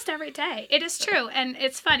 Almost every day. It is true. And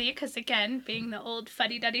it's funny because, again, being the old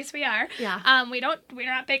fuddy-duddies we are, we're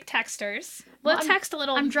not big texters. We'll text a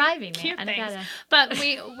little I'm driving, cute man. things. But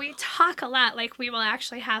we talk a lot. Like, we will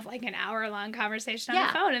actually have, like, an hour-long conversation on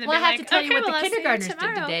the phone. And then I have to tell you what the kindergartners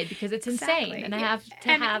did today, because it's insane. Exactly. And I have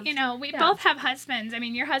to we both have husbands. I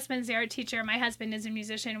mean, your husband's a teacher. My husband is a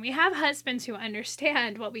musician. We have husbands who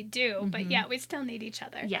understand what we do, but yet we still need each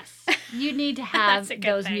other. Yes. You need to have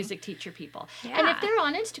those thing. Music teacher people. Yeah. And if they're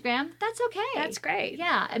on Instagram, that's okay. That's great.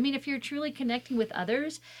 Yeah. I mean, if you're truly connecting with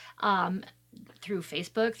others through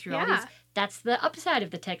Facebook, through all these, that's the upside of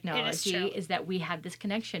the technology, is that we have this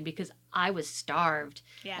connection, because I was starved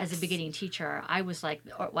as a beginning teacher. I was like,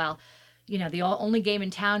 the only game in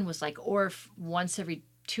town was like ORF once every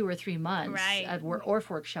 2 or 3 months. Right. ORF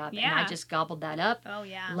workshop. And I just gobbled that up. Oh,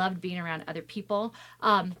 yeah. Loved being around other people.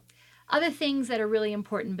 Other things that are really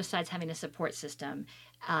important besides having a support system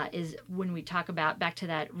is when we talk about, back to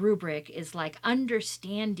that rubric, is like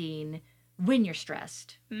understanding when you're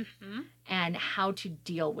stressed and how to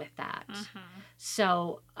deal with that.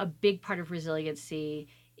 So a big part of resiliency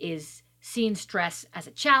is seeing stress as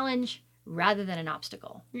a challenge rather than an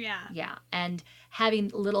obstacle. Yeah. Yeah. And having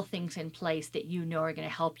little things in place that are going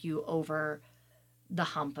to help you over the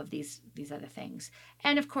hump of these other things.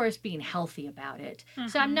 And of course, being healthy about it.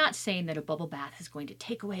 So I'm not saying that a bubble bath is going to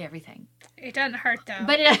take away everything. It doesn't hurt, though.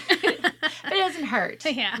 But it doesn't hurt.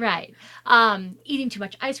 Yeah. Right. Eating too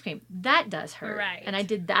much ice cream, that does hurt. Right. And I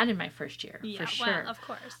did that in my first year, for sure. Well, of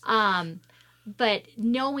course. But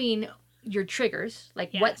knowing your triggers,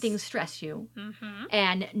 like what things stress you,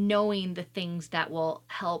 and knowing the things that will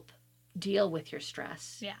help deal with your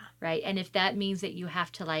stress. Yeah. Right. And if that means that you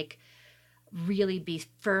have to really be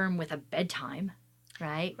firm with a bedtime,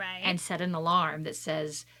 right? Right. And set an alarm that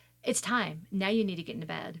says, it's time. Now you need to get into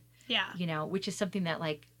bed. Yeah. Which is something that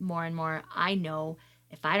more and more I know,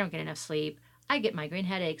 if I don't get enough sleep, I get migraine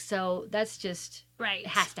headaches. So that's just, right. It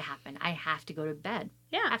has to happen. I have to go to bed.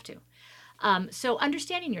 Yeah. I have to. So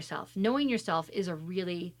understanding yourself, knowing yourself is a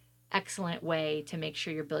really excellent way to make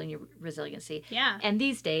sure you're building your resiliency. Yeah. And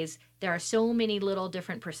these days, there are so many little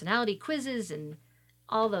different personality quizzes and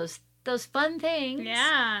all those fun things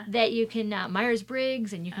that you can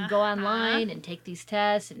Myers-Briggs, and you can go online and take these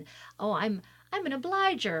tests, and I'm an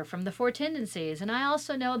obliger from the 4 tendencies, and I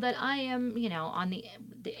also know that I am on the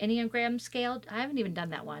Enneagram scale. I haven't even done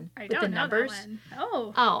that one with the numbers. That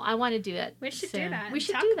one. I want to do it. We should do that. We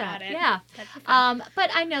should do that. Yeah. But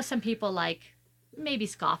I know some people maybe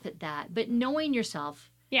scoff at that, but knowing yourself,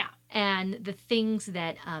 and the things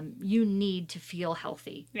that you need to feel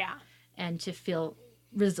healthy, and to feel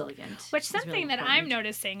resilient. Which something that I'm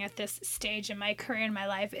noticing at this stage in my career in my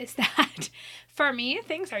life is that for me,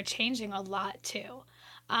 things are changing a lot too.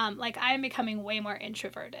 Like I'm becoming way more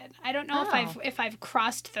introverted. I don't know Oh. if I've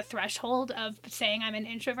crossed the threshold of saying I'm an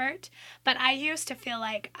introvert, but I used to feel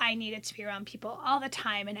like I needed to be around people all the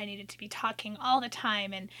time and I needed to be talking all the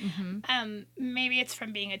time. And maybe it's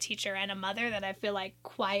from being a teacher and a mother that I feel like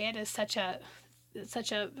quiet is such a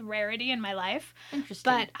rarity in my life.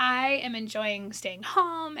 Interesting. But I am enjoying staying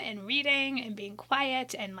home and reading and being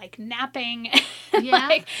quiet and like napping. Yeah.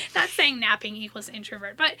 Like, not saying napping equals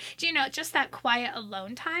introvert, but just that quiet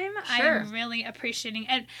alone time. Sure. I'm really appreciating.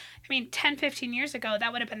 And I mean, 10, 15 years ago,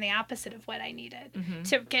 that would have been the opposite of what I needed.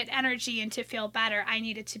 To get energy and to feel better, I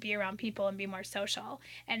needed to be around people and be more social.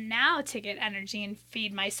 And now to get energy and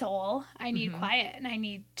feed my soul, I need quiet and I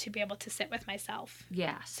need to be able to sit with myself.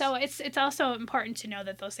 Yes. So it's also important to know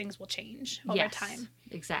that those things will change over time.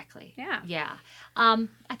 Exactly. Yeah. Yeah.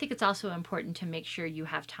 I think it's also important to make sure you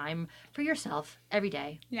have time for yourself every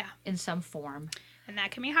day. Yeah. In some form. And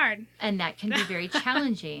that can be hard. And that can be very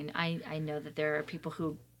challenging. I know that there are people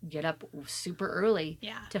who get up super early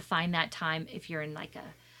to find that time if you're in like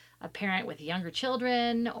a parent with younger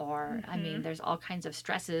children or, I mean, there's all kinds of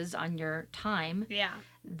stresses on your time. Yeah.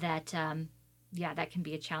 That, that can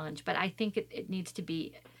be a challenge. But I think it needs to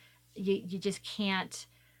be, you just can't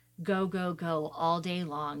go all day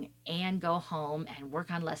long and go home and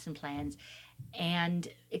work on lesson plans and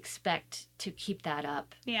expect to keep that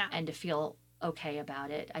up and to feel okay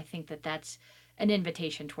about it. I think that's an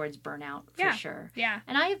invitation towards burnout for sure. Yeah.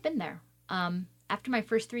 And I have been there. After my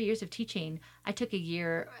first 3 years of teaching, I took a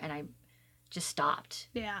year and I just stopped.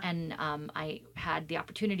 Yeah. And I had the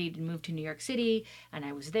opportunity to move to New York City and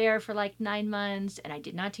I was there for like 9 months and I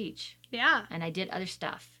did not teach. Yeah. And I did other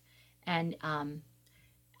stuff. And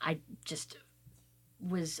I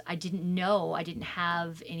didn't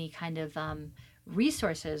have any kind of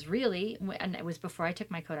resources really, and it was before I took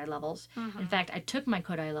my Kodai levels. In fact, I took my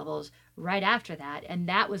Kodai levels right after that, and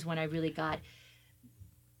that was when I really got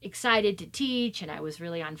excited to teach, and I was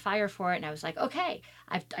really on fire for it, and I was like, okay,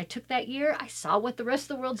 I took that year, I saw what the rest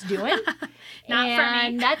of the world's doing,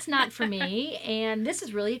 and that's not for me, and this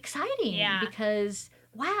is really exciting because,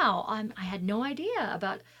 wow, I had no idea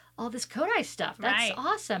about all this Kodai stuff. That's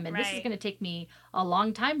awesome. And this is going to take me a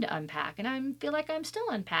long time to unpack. And I feel like I'm still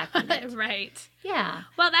unpacking it. Right. Yeah.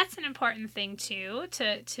 Well, that's an important thing, too,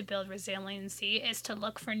 to build resiliency is to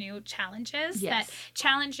look for new challenges that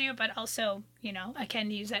challenge you, but also, I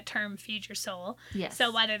can use that term, feed your soul. Yes.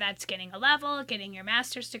 So whether that's getting a level, getting your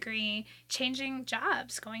master's degree, changing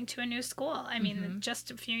jobs, going to a new school. I mean,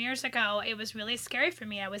 just a few years ago, it was really scary for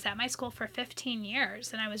me. I was at my school for 15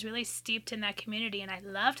 years, and I was really steeped in that community, and I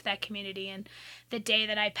loved that community. And the day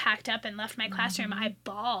that I packed up and left my classroom, I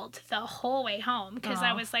bawled the whole way home because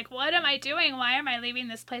I was like, what am I doing? Why am I leaving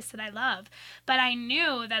this place that I love? But I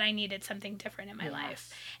knew that I needed something different in my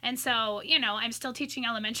life. And so, I'm still teaching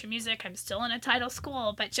elementary music. I'm still in a title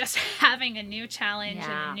school, but just having a new challenge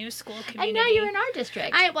and a new school community. And now you're in our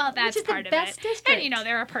district. That's part of it. District. And,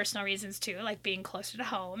 there are personal reasons too, like being closer to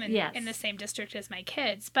home and in the same district as my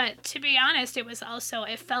kids. But to be honest,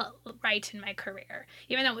 it felt right in my career,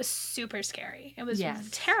 even though it was super scary. It was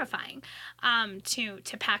terrifying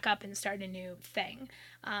to pack up and start a new thing.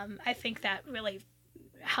 I think that really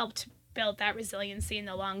helped build that resiliency in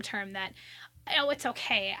the long term that, it's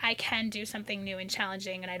okay. I can do something new and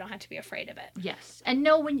challenging and I don't have to be afraid of it. Yes. And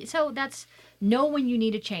know when you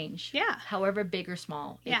need a change. Yeah. However big or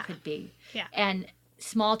small it could be. Yeah. And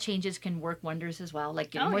small changes can work wonders as well,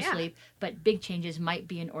 like getting more sleep, but big changes might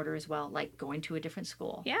be in order as well, like going to a different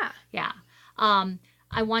school. Yeah. Yeah.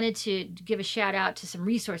 I wanted to give a shout out to some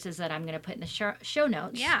resources that I'm going to put in the show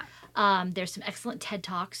notes. Yeah. There's some excellent TED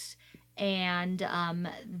Talks, and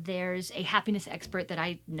there's a happiness expert that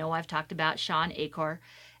I know I've talked about, Sean Acor,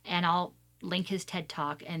 and I'll link his TED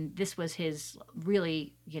Talk. And this was his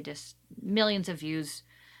really just millions of views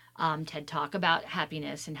TED Talk about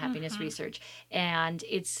happiness and happiness research. And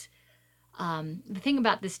it's the thing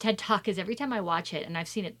about this TED Talk is every time I watch it, and I've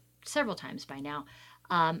seen it several times by now,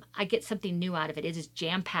 I get something new out of it. It is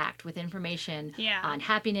jam-packed with information on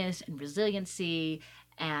happiness and resiliency,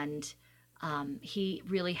 and he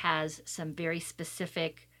really has some very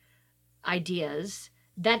specific ideas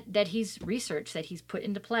that he's researched, that he's put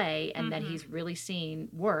into play, and that he's really seen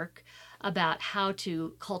work about how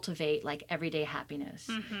to cultivate like everyday happiness.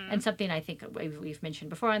 And something I think we've mentioned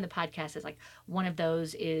before on the podcast is like one of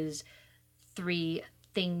those is three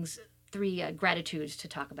gratitudes to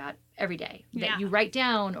talk about every day that you write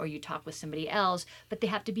down or you talk with somebody else, but they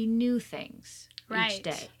have to be new things each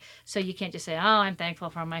day. So you can't just say, oh, I'm thankful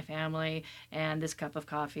for my family and this cup of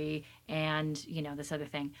coffee and, this other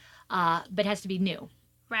thing. But it has to be new.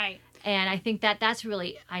 Right. And I think that that's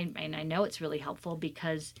really, I know it's really helpful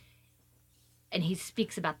because, and he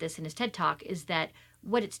speaks about this in his TED Talk, is that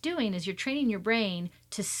what it's doing is you're training your brain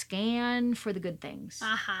to scan for the good things.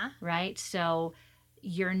 Right? So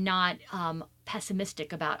you're not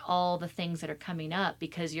pessimistic about all the things that are coming up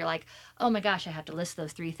because you're like, oh my gosh, I have to list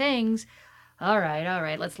those 3 things. All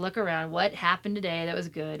right, let's look around. What happened today that was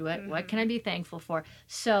good? What can I be thankful for?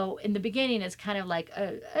 So in the beginning, it's kind of like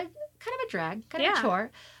a kind of a drag, kind of a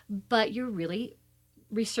chore, but you're really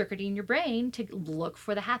recircuiting your brain to look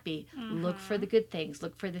for the happy, look for the good things,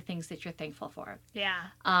 look for the things that you're thankful for.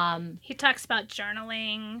 Yeah. He talks about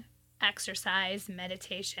journaling, exercise,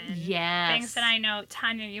 meditation. Yes. Things that I know,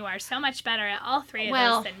 Tanya, you are so much better at all 3 of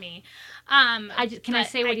those than me. Can I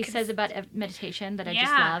say what he says about meditation that I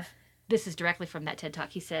just love? This is directly from that TED Talk.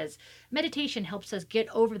 He says, meditation helps us get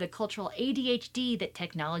over the cultural ADHD that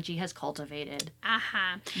technology has cultivated.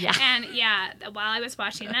 Yeah. And while I was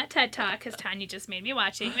watching that TED Talk, because Tanya just made me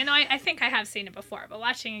watch it, even though I think I have seen it before, but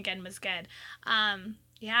watching again was good.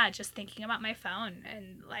 Just thinking about my phone.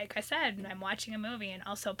 And like I said, I'm watching a movie and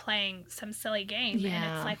also playing some silly game. Yeah.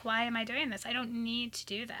 And it's like, why am I doing this? I don't need to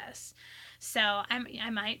do this. So I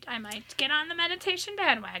might get on the meditation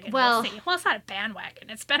bandwagon. We'll see. Well, it's not a bandwagon.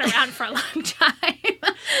 It's been around for a long time.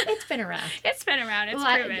 It's been around. It's proven.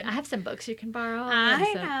 I have some books you can borrow.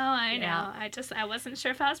 I know. I wasn't sure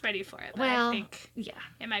if I was ready for it. But I think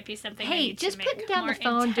it might be something. Hey, just putting down the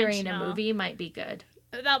phone during a movie might be good.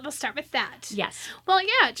 We'll start with that. Yes. Well,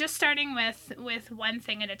 yeah, just starting with one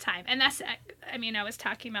thing at a time. And that's, I was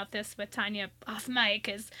talking about this with Tanya off mic,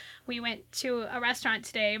 as we went to a restaurant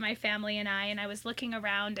today, my family and I was looking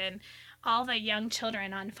around and all the young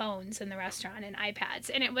children on phones in the restaurant and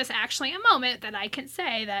iPads. And it was actually a moment that I can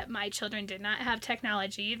say that my children did not have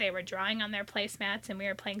technology. They were drawing on their placemats and we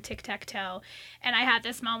were playing tic-tac-toe. And I had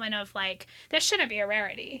this moment of like, this shouldn't be a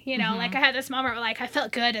rarity. You know, like I had this moment where like I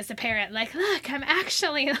felt good as a parent. Like, look, I'm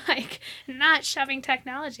actually like not shoving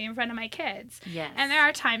technology in front of my kids. Yes. And there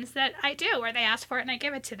are times that I do where they ask for it and I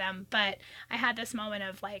give it to them. But I had this moment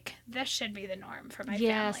of like, this should be the norm for my family.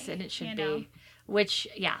 Yes, and it should be. Which,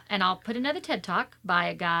 and I'll put another TED Talk by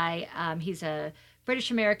a guy. He's a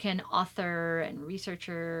British-American author and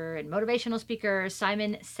researcher and motivational speaker,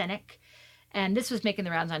 Simon Sinek. And this was making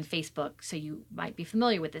the rounds on Facebook, so you might be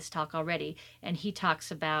familiar with this talk already. And he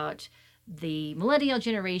talks about the millennial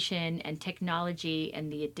generation and technology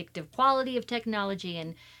and the addictive quality of technology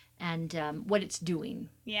and what it's doing.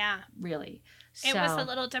 Yeah. Really. It was a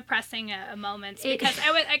little depressing at moments because I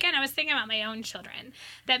was thinking about my own children,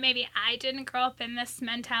 that maybe I didn't grow up in this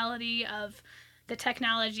mentality of the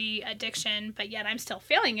technology addiction, but yet I'm still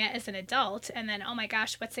feeling it as an adult. And then, oh my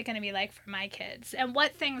gosh, what's it going to be like for my kids? And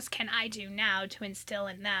what things can I do now to instill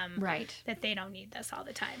in them that they don't need this all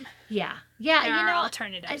the time? Yeah. There are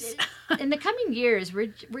alternatives. In the coming years,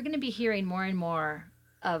 we're going to be hearing more and more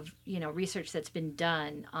of, research that's been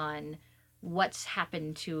done on what's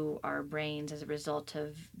happened to our brains as a result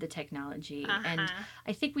of the technology. And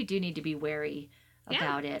I think we do need to be wary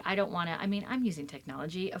about it. I don't want to, I'm using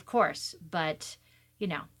technology, of course, but,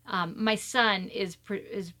 my son is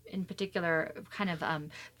in particular kind of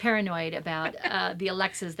paranoid about the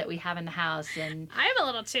Alexas that we have in the house. And I'm a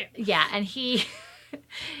little too. Yeah, and he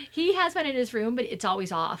has one in his room, but it's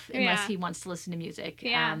always off unless he wants to listen to music.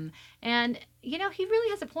 Yeah. And, he really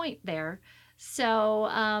has a point there. So,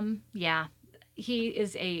 he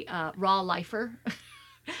is a raw lifer.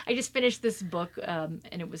 I just finished this book, and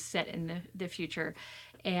it was set in the future.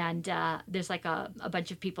 And there's like a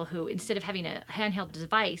bunch of people who, instead of having a handheld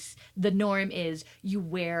device, the norm is you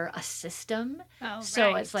wear a system. Oh,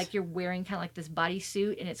 so it's like you're wearing kind of like this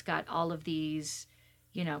bodysuit, and it's got all of these,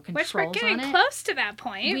 controls on it. Which we're getting close to that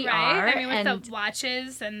point, we right? Are, with the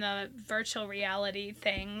watches and the virtual reality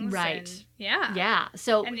things. Right. And, yeah. Yeah.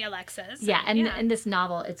 So, and the Alexas. Yeah. And this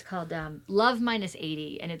novel, it's called Love Minus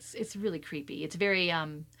 80, and it's really creepy. It's very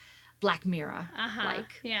Black Mirror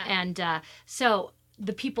like. Yeah. And so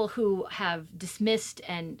the people who have dismissed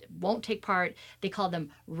and won't take part, they call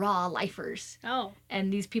them raw lifers. Oh.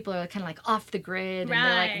 And these people are kind of like off the grid, and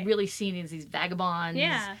they're like really seen as these vagabonds.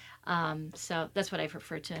 Yeah. So that's what I've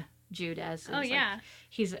referred to Jude as. Oh, yeah. Like,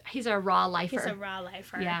 he's a raw lifer. He's a raw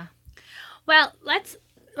lifer. Yeah. Well, let's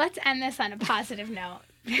end this on a positive note.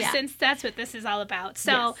 Since that's what this is all about.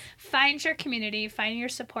 So find your community, find your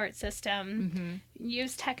support system,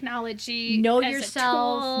 use technology. Know as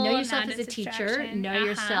yourself. A tool, know yourself not as a teacher. Know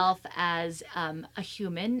yourself as a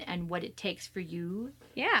human and what it takes for you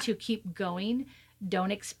to keep going.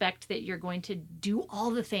 Don't expect that you're going to do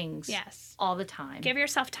all the things all the time. Give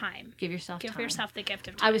yourself time. Give yourself Give time. yourself the gift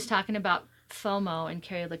of time. I was talking about FOMO, and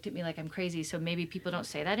Carrie looked at me like I'm crazy. So maybe people don't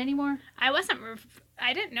say that anymore. I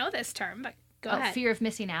didn't know this term, but go ahead. Fear of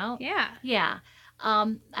missing out. Yeah. Yeah.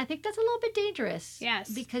 I think that's a little bit dangerous. Yes.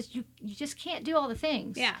 Because you just can't do all the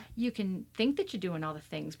things. Yeah. You can think that you're doing all the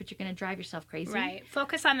things, but you're going to drive yourself crazy. Right.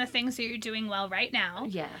 Focus on the things that you're doing well right now.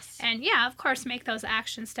 Yes. And yeah, of course, make those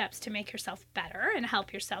action steps to make yourself better and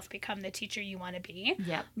help yourself become the teacher you want to be.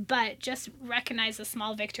 Yep. But just recognize the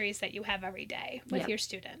small victories that you have every day with your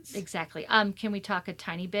students. Exactly. Can we talk a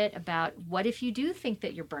tiny bit about what if you do think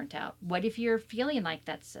that you're burnt out? What if you're feeling like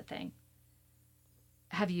that's a thing?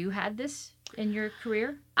 Have you had this in your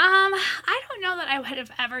career? I don't know that I would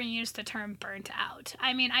have ever used the term burnt out.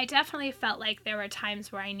 I mean, I definitely felt like there were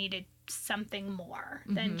times where I needed something more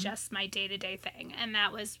than just my day-to-day thing. And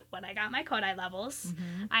that was when I got my Kodai levels.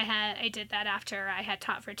 I did that after I had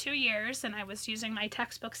taught for 2 years, and I was using my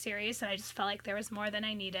textbook series, and I just felt like there was more than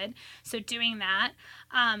I needed. So doing that,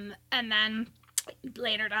 and then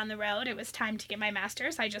later down the road, it was time to get my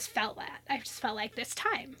master's. I just felt like this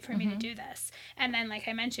time for me to do this. And then, like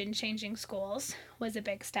I mentioned, changing schools was a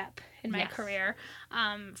big step in my career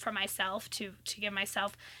for myself to give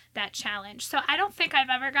myself that challenge. So I don't think I've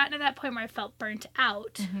ever gotten to that point where I felt burnt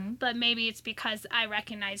out, but maybe it's because I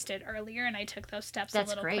recognized it earlier and I took those steps a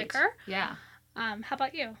little quicker. Yeah. How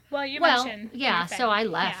about you? Well, you mentioned. Yeah, so I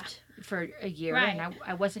left for a year, Right. and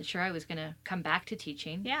I wasn't sure I was going to come back to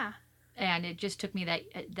teaching. Yeah. And it just took me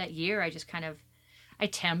that year. I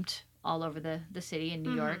temped all over the city in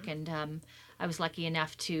New York, and I was lucky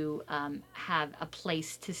enough to have a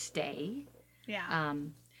place to stay. Yeah.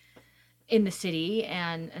 In the city,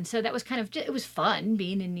 and so that was it was fun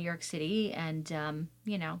being in New York City, and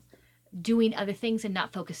doing other things and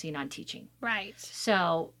not focusing on teaching. Right.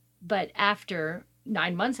 So, but after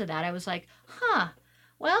 9 months of that, I was like,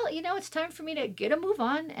 well, it's time for me to get a move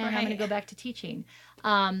on, and I'm going to go back to teaching.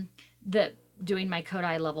 Doing my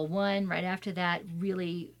Kodai level 1 right after that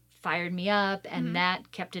really fired me up, and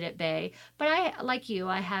that kept it at bay. But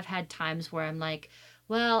I have had times where I'm like,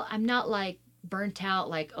 well, I'm not like burnt out,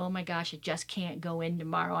 like, oh my gosh, I just can't go in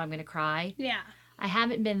tomorrow, I'm going to cry. Yeah. I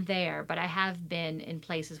haven't been there, but I have been in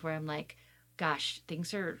places where I'm like, gosh,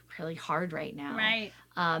 things are really hard right now. Right.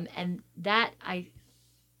 And that I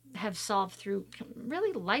have solved through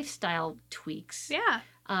really lifestyle tweaks. Yeah.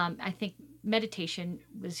 I think meditation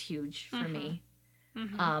was huge for me,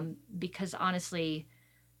 because honestly,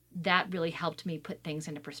 that really helped me put things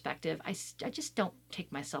into perspective. I just don't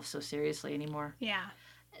take myself so seriously anymore. Yeah.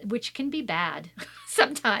 Which can be bad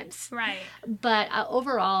sometimes. Right. But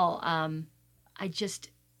overall, I'm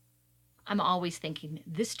always thinking,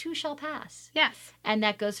 this too shall pass. Yes. And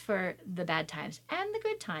that goes for the bad times and the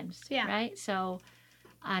good times. Yeah. Right? So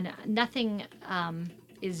nothing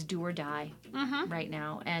is do or die right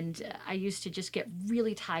now. And I used to just get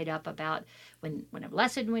really tied up about when a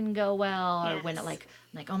lesson wouldn't go well, or when like,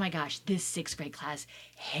 oh my gosh, this 6th grade class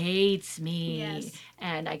hates me. Yes.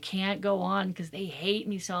 And I can't go on because they hate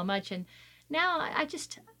me so much. And now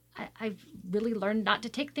I've really learned not to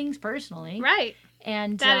take things personally. Right.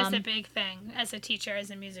 And that is a big thing as a teacher,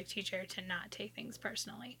 as a music teacher, to not take things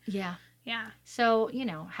personally. Yeah. Yeah. So,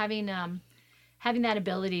 having that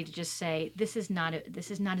ability to just say, this is not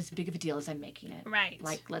as big of a deal as I'm making it. Right.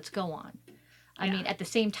 Like, let's go on. I mean, at the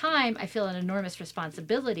same time, I feel an enormous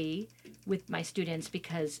responsibility with my students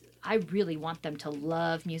because I really want them to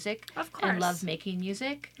love music. Of course. And love making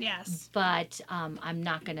music. Yes. But I'm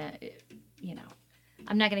not going to,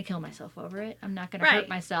 I'm not going to kill myself over it. I'm not going to hurt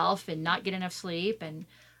myself and not get enough sleep. And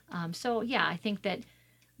so, yeah, I think that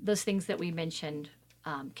those things that we mentioned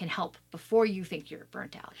can help before you think you're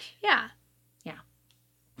burnt out. Yeah. Yeah.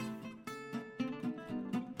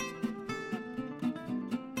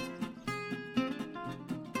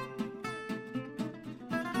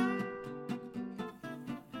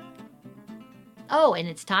 Oh, and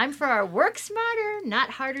it's time for our Work Smarter, Not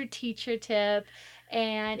Harder teacher tip.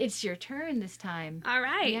 And it's your turn this time. All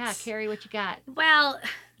right. Yeah, Carrie, what you got? Well,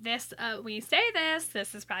 we say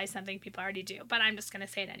this is probably something people already do, but I'm just going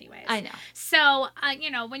to say it anyways. I know. So,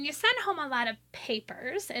 when you send home a lot of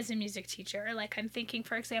papers as a music teacher, like I'm thinking,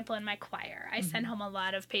 for example, in my choir, I send home a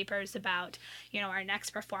lot of papers about, our next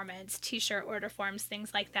performance, t-shirt order forms,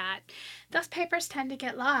 things like that. Those papers tend to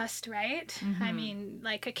get lost, right? I mean,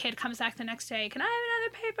 like a kid comes back the next day, can I have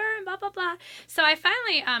another paper, and blah, blah, blah. So I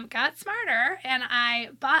finally got smarter, and I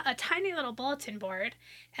bought a tiny little bulletin board,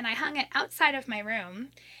 and I hung it outside of my room.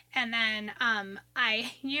 And then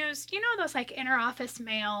I used, those like interoffice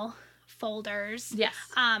mail folders. Yes.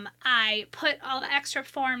 I put all the extra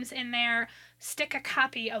forms in there, stick a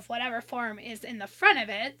copy of whatever form is in the front of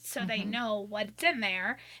it so they know what's in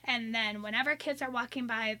there. And then whenever kids are walking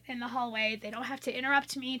by in the hallway, they don't have to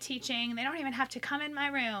interrupt me teaching. They don't even have to come in my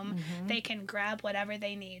room. They can grab whatever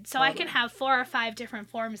they need. So I can have 4 or 5 different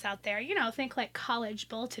forms out there. You know, think like college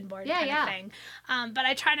bulletin board kind of thing. But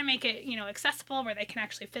I try to make it, you know, accessible where they can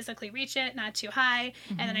actually physically reach it, not too high.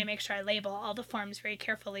 And then I make sure I label all the forms very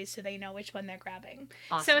carefully so they know which one they're grabbing.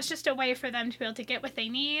 Awesome. So it's just a way for them to be able to get what they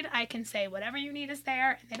need. I can say whatever you need is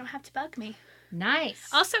there, and they don't have to bug me. Nice.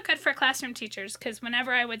 Also good for classroom teachers, because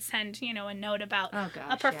whenever I would send, you know, a note about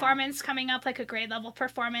a performance coming up, like a grade level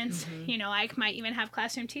performance, you know, I might even have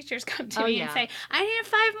classroom teachers come to me and say, I need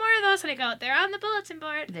 5 more of those. And I go, they're on the bulletin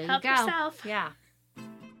board. There Help you go. yourself. Yeah.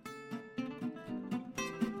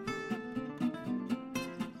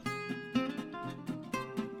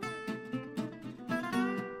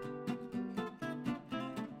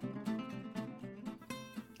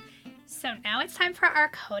 So now it's time for our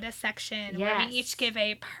CODA section, where we each give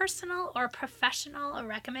a personal or professional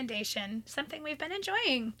recommendation, something we've been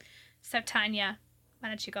enjoying. So Tanya, why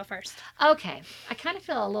don't you go first? Okay. I kind of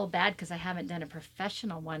feel a little bad because I haven't done a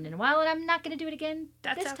professional one in a while, and I'm not going to do it again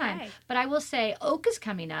this time. But I will say OAK is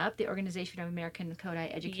coming up, the Organization of American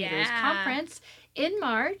Kodály Educators Conference, in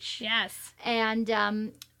March. Yes.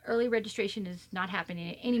 And early registration is not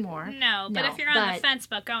happening anymore. No, but if you're on the fence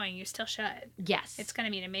about going, you still should. Yes. It's going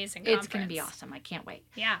to be an amazing conference. It's going to be awesome. I can't wait.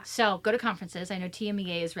 Yeah. So go to conferences. I know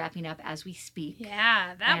TMEA is wrapping up as we speak.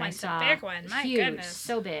 Yeah, that one's a big one. My goodness.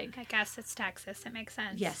 So big. I guess it's Texas. It makes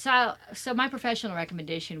sense. Yeah. So my professional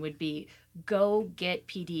recommendation would be go get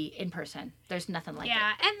PD in person. There's nothing like it.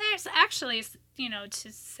 Yeah, and there's actually, you know, to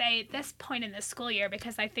say at this point in the school year,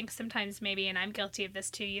 because I think sometimes maybe, and I'm guilty of this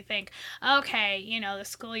too, you think, okay, you know, the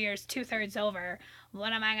school year's 2/3 over.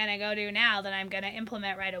 What am I going to go do now that I'm going to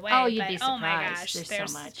implement right away? Oh, you'd be surprised. Oh my gosh, there's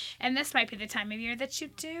so much. And this might be the time of year that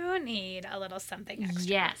you do need a little something extra.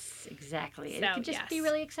 Yes, exactly. So, it could just be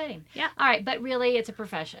really exciting. Yeah. All right, but really it's a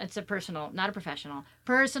personal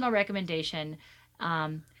recommendation.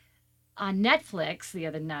 On Netflix the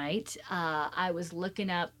other night, I was looking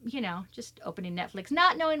up, you know, just opening Netflix,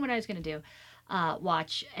 not knowing what I was going to do,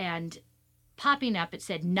 watch, and popping up, it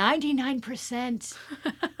said 99%.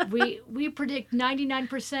 we predict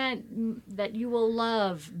 99% that you will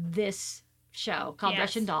love this show called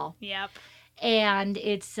Russian Doll. Yep. And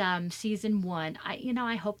it's season 1.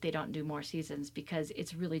 I hope they don't do more seasons because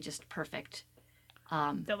it's really just perfect.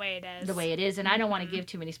 The way it is. And I don't want to give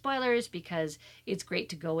too many spoilers because it's great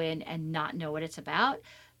to go in and not know what it's about.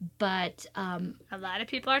 But a lot of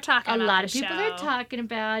people are talking about it. A lot of people are talking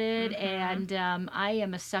about it. And I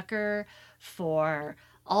am a sucker for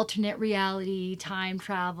alternate reality, time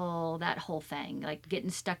travel, that whole thing, like getting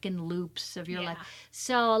stuck in loops of your life.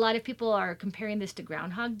 So a lot of people are comparing this to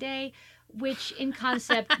Groundhog Day, which in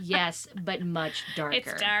concept, yes, but much darker.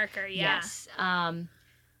 It's darker, yeah. Yes.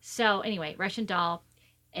 So anyway, Russian Doll,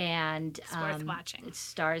 and it's worth watching. It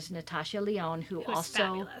stars Natasha Lyonne, who's also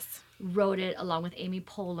fabulous. Wrote it along with Amy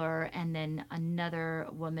Poehler, and then another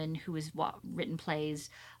woman who has written plays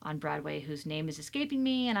on Broadway, whose name is escaping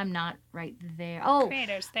me, and I'm not right there. Oh,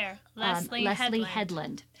 creators there, Leslie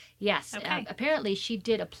Headland. Yes, okay. Apparently she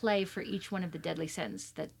did a play for each one of the Deadly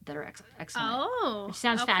Sins that are excellent. Oh, which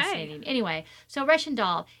sounds fascinating. Anyway, so Russian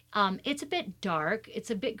Doll, it's a bit dark, it's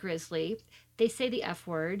a bit grisly. They say the F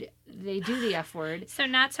word. They do the F word. So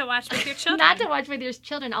not to watch with your children. Not to watch with your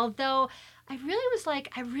children. Although I really was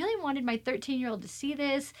like, I really wanted my 13-year-old to see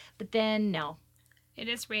this, but then no. It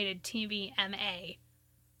is rated TVMA.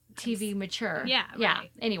 TV mature. Yeah. Right. Yeah.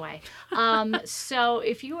 Anyway, so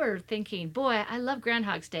if you were thinking, boy, I love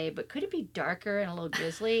Groundhog's Day, but could it be darker and a little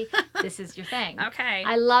grisly? This is your thing. Okay.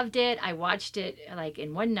 I loved it. I watched it like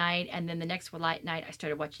in one night, and then the next night I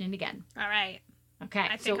started watching it again. All right. Okay.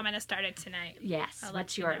 I think I'm going to start it tonight. Yes.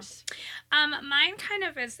 What's yours? Mine kind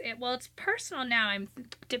of is, it's personal now. I'm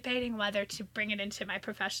debating whether to bring it into my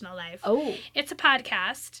professional life. Oh. It's a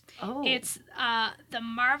podcast. Oh. It's the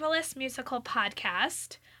Marvelous Musical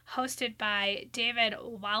Podcast, hosted by David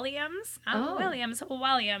Walliams.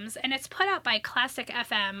 Walliams. And it's put out by Classic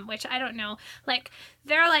FM, which I don't know. Like,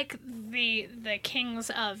 they're like the kings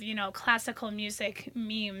of, you know, classical music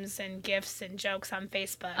memes and GIFs and jokes on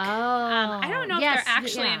Facebook. Oh. I don't know if they're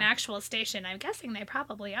actually an actual station. I'm guessing they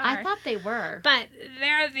probably are. I thought they were. But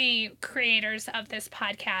they're the creators of this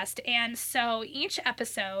podcast. And so each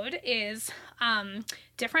episode is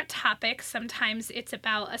different topics. Sometimes it's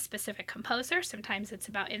about a specific composer. Sometimes it's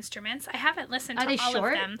about instruments. I haven't listened to all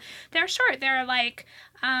of them. They're short. They're like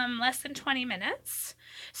less than 20 minutes.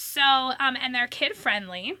 So, and they're kid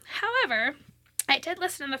friendly. However, I did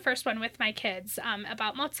listen to the first one with my kids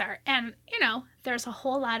about Mozart, and there's a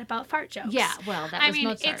whole lot about fart jokes. Yeah, well, that was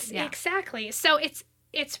Mozart. Exactly. So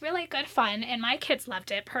it's really good fun, and my kids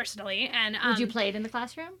loved it personally. And would you play it in the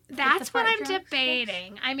classroom? That's what I'm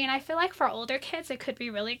debating. I mean, I feel like for older kids, it could be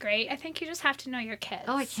really great. I think you just have to know your kids.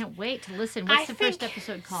 Oh, I can't wait to listen. What's the first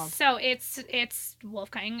episode called? So it's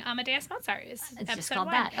Wolfgang Amadeus Mozart. It's just called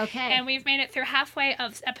 1. that. Okay. And we've made it through halfway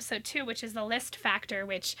of episode 2, which is the Liszt factor,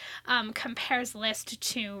 which compares Liszt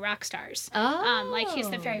to rock stars. Oh. Like he's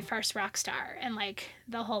the very first rock star, and like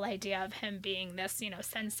the whole idea of him being this,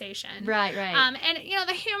 sensation. Right. And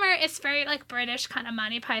the humor is very like British kind of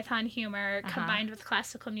Monty Python humor combined with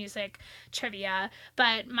classical music trivia.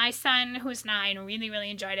 But my son, who's 9, really, really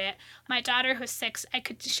enjoyed it. My daughter, who's 6,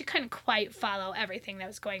 she couldn't quite follow everything that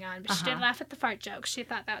was going on, but she did laugh at the fart jokes. She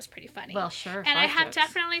thought that was pretty funny. Well, sure. And I have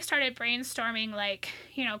definitely started brainstorming, like,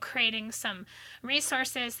 creating some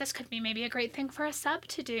resources. This could be maybe a great thing for a sub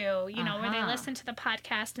to do, where they listen to the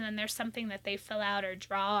podcast and then there's something that they fill out or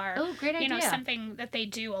draw or, great idea. something that they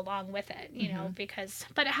do along with it,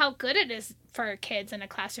 but how good it is for kids in a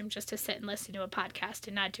classroom just to sit and listen to a podcast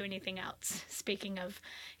and not do anything else. Speaking of,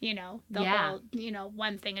 the whole,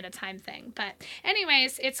 one thing at a time thing. But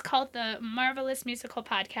anyways, it's called the Marvelous Musical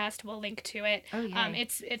Podcast. We'll link to it. Oh, yeah.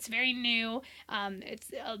 It's very new.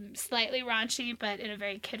 It's slightly raunchy, but in a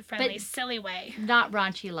very kid-friendly, silly way. Not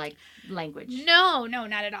raunchy like language. No,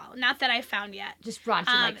 not at all. Not that I found yet. Just raunchy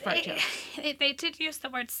like fart jokes. They did use the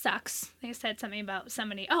word sucks. They said something about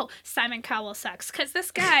somebody. Oh, Simon Cowell sucks. Because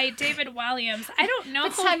this guy, David Williams, I don't know.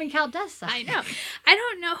 But Simon Cowell does suck. I know. I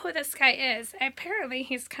don't know who this guy is. Apparently,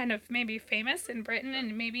 he's kind of maybe famous in Britain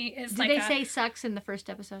and maybe is Did they say sucks in the first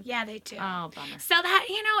episode? Yeah, they do. Oh, bummer. So that,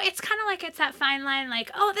 it's kind of like it's that fine line, like,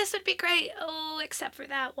 oh, this would be great. Oh, except for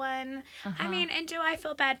that one. I mean, and do I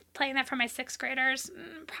feel bad playing that for my 6th graders?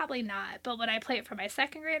 Probably not. But would I play it for my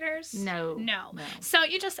 2nd graders? No. So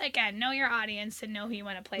you just, again, know your audience and know who you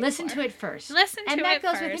want to play Listen for. to it first. Listen to it first. And that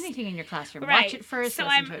goes with anything in your classroom. Right. Watch it first. So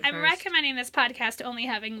listen to it I'm first. recommending this podcast only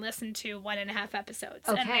having listened to 1.5 episodes.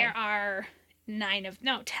 Okay. And there are 10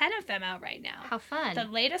 of them out right now. How fun. The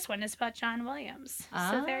latest one is about John Williams.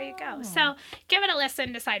 Oh. So there you go. So give it a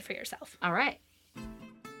listen, decide for yourself. All right.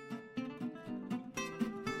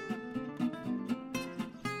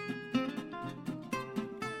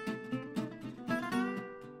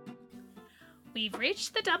 We've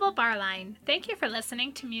reached the double bar line. Thank you for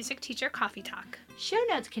listening to Music Teacher Coffee Talk. Show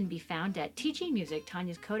notes can be found at Teaching Music,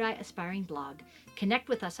 Tanya's Kodai Aspiring blog. Connect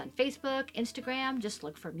with us on Facebook, Instagram. Just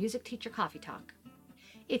look for Music Teacher Coffee Talk.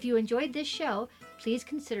 If you enjoyed this show, please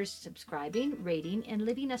consider subscribing, rating, and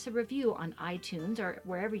leaving us a review on iTunes or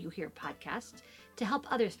wherever you hear podcasts to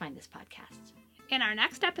help others find this podcast. In our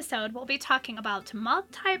next episode, we'll be talking about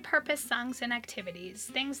multi-purpose songs and activities,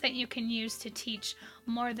 things that you can use to teach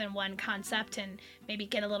more than one concept and maybe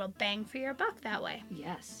get a little bang for your buck that way.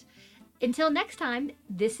 Yes. Until next time,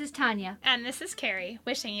 this is Tanya. And this is Carrie,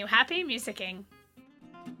 wishing you happy musicking.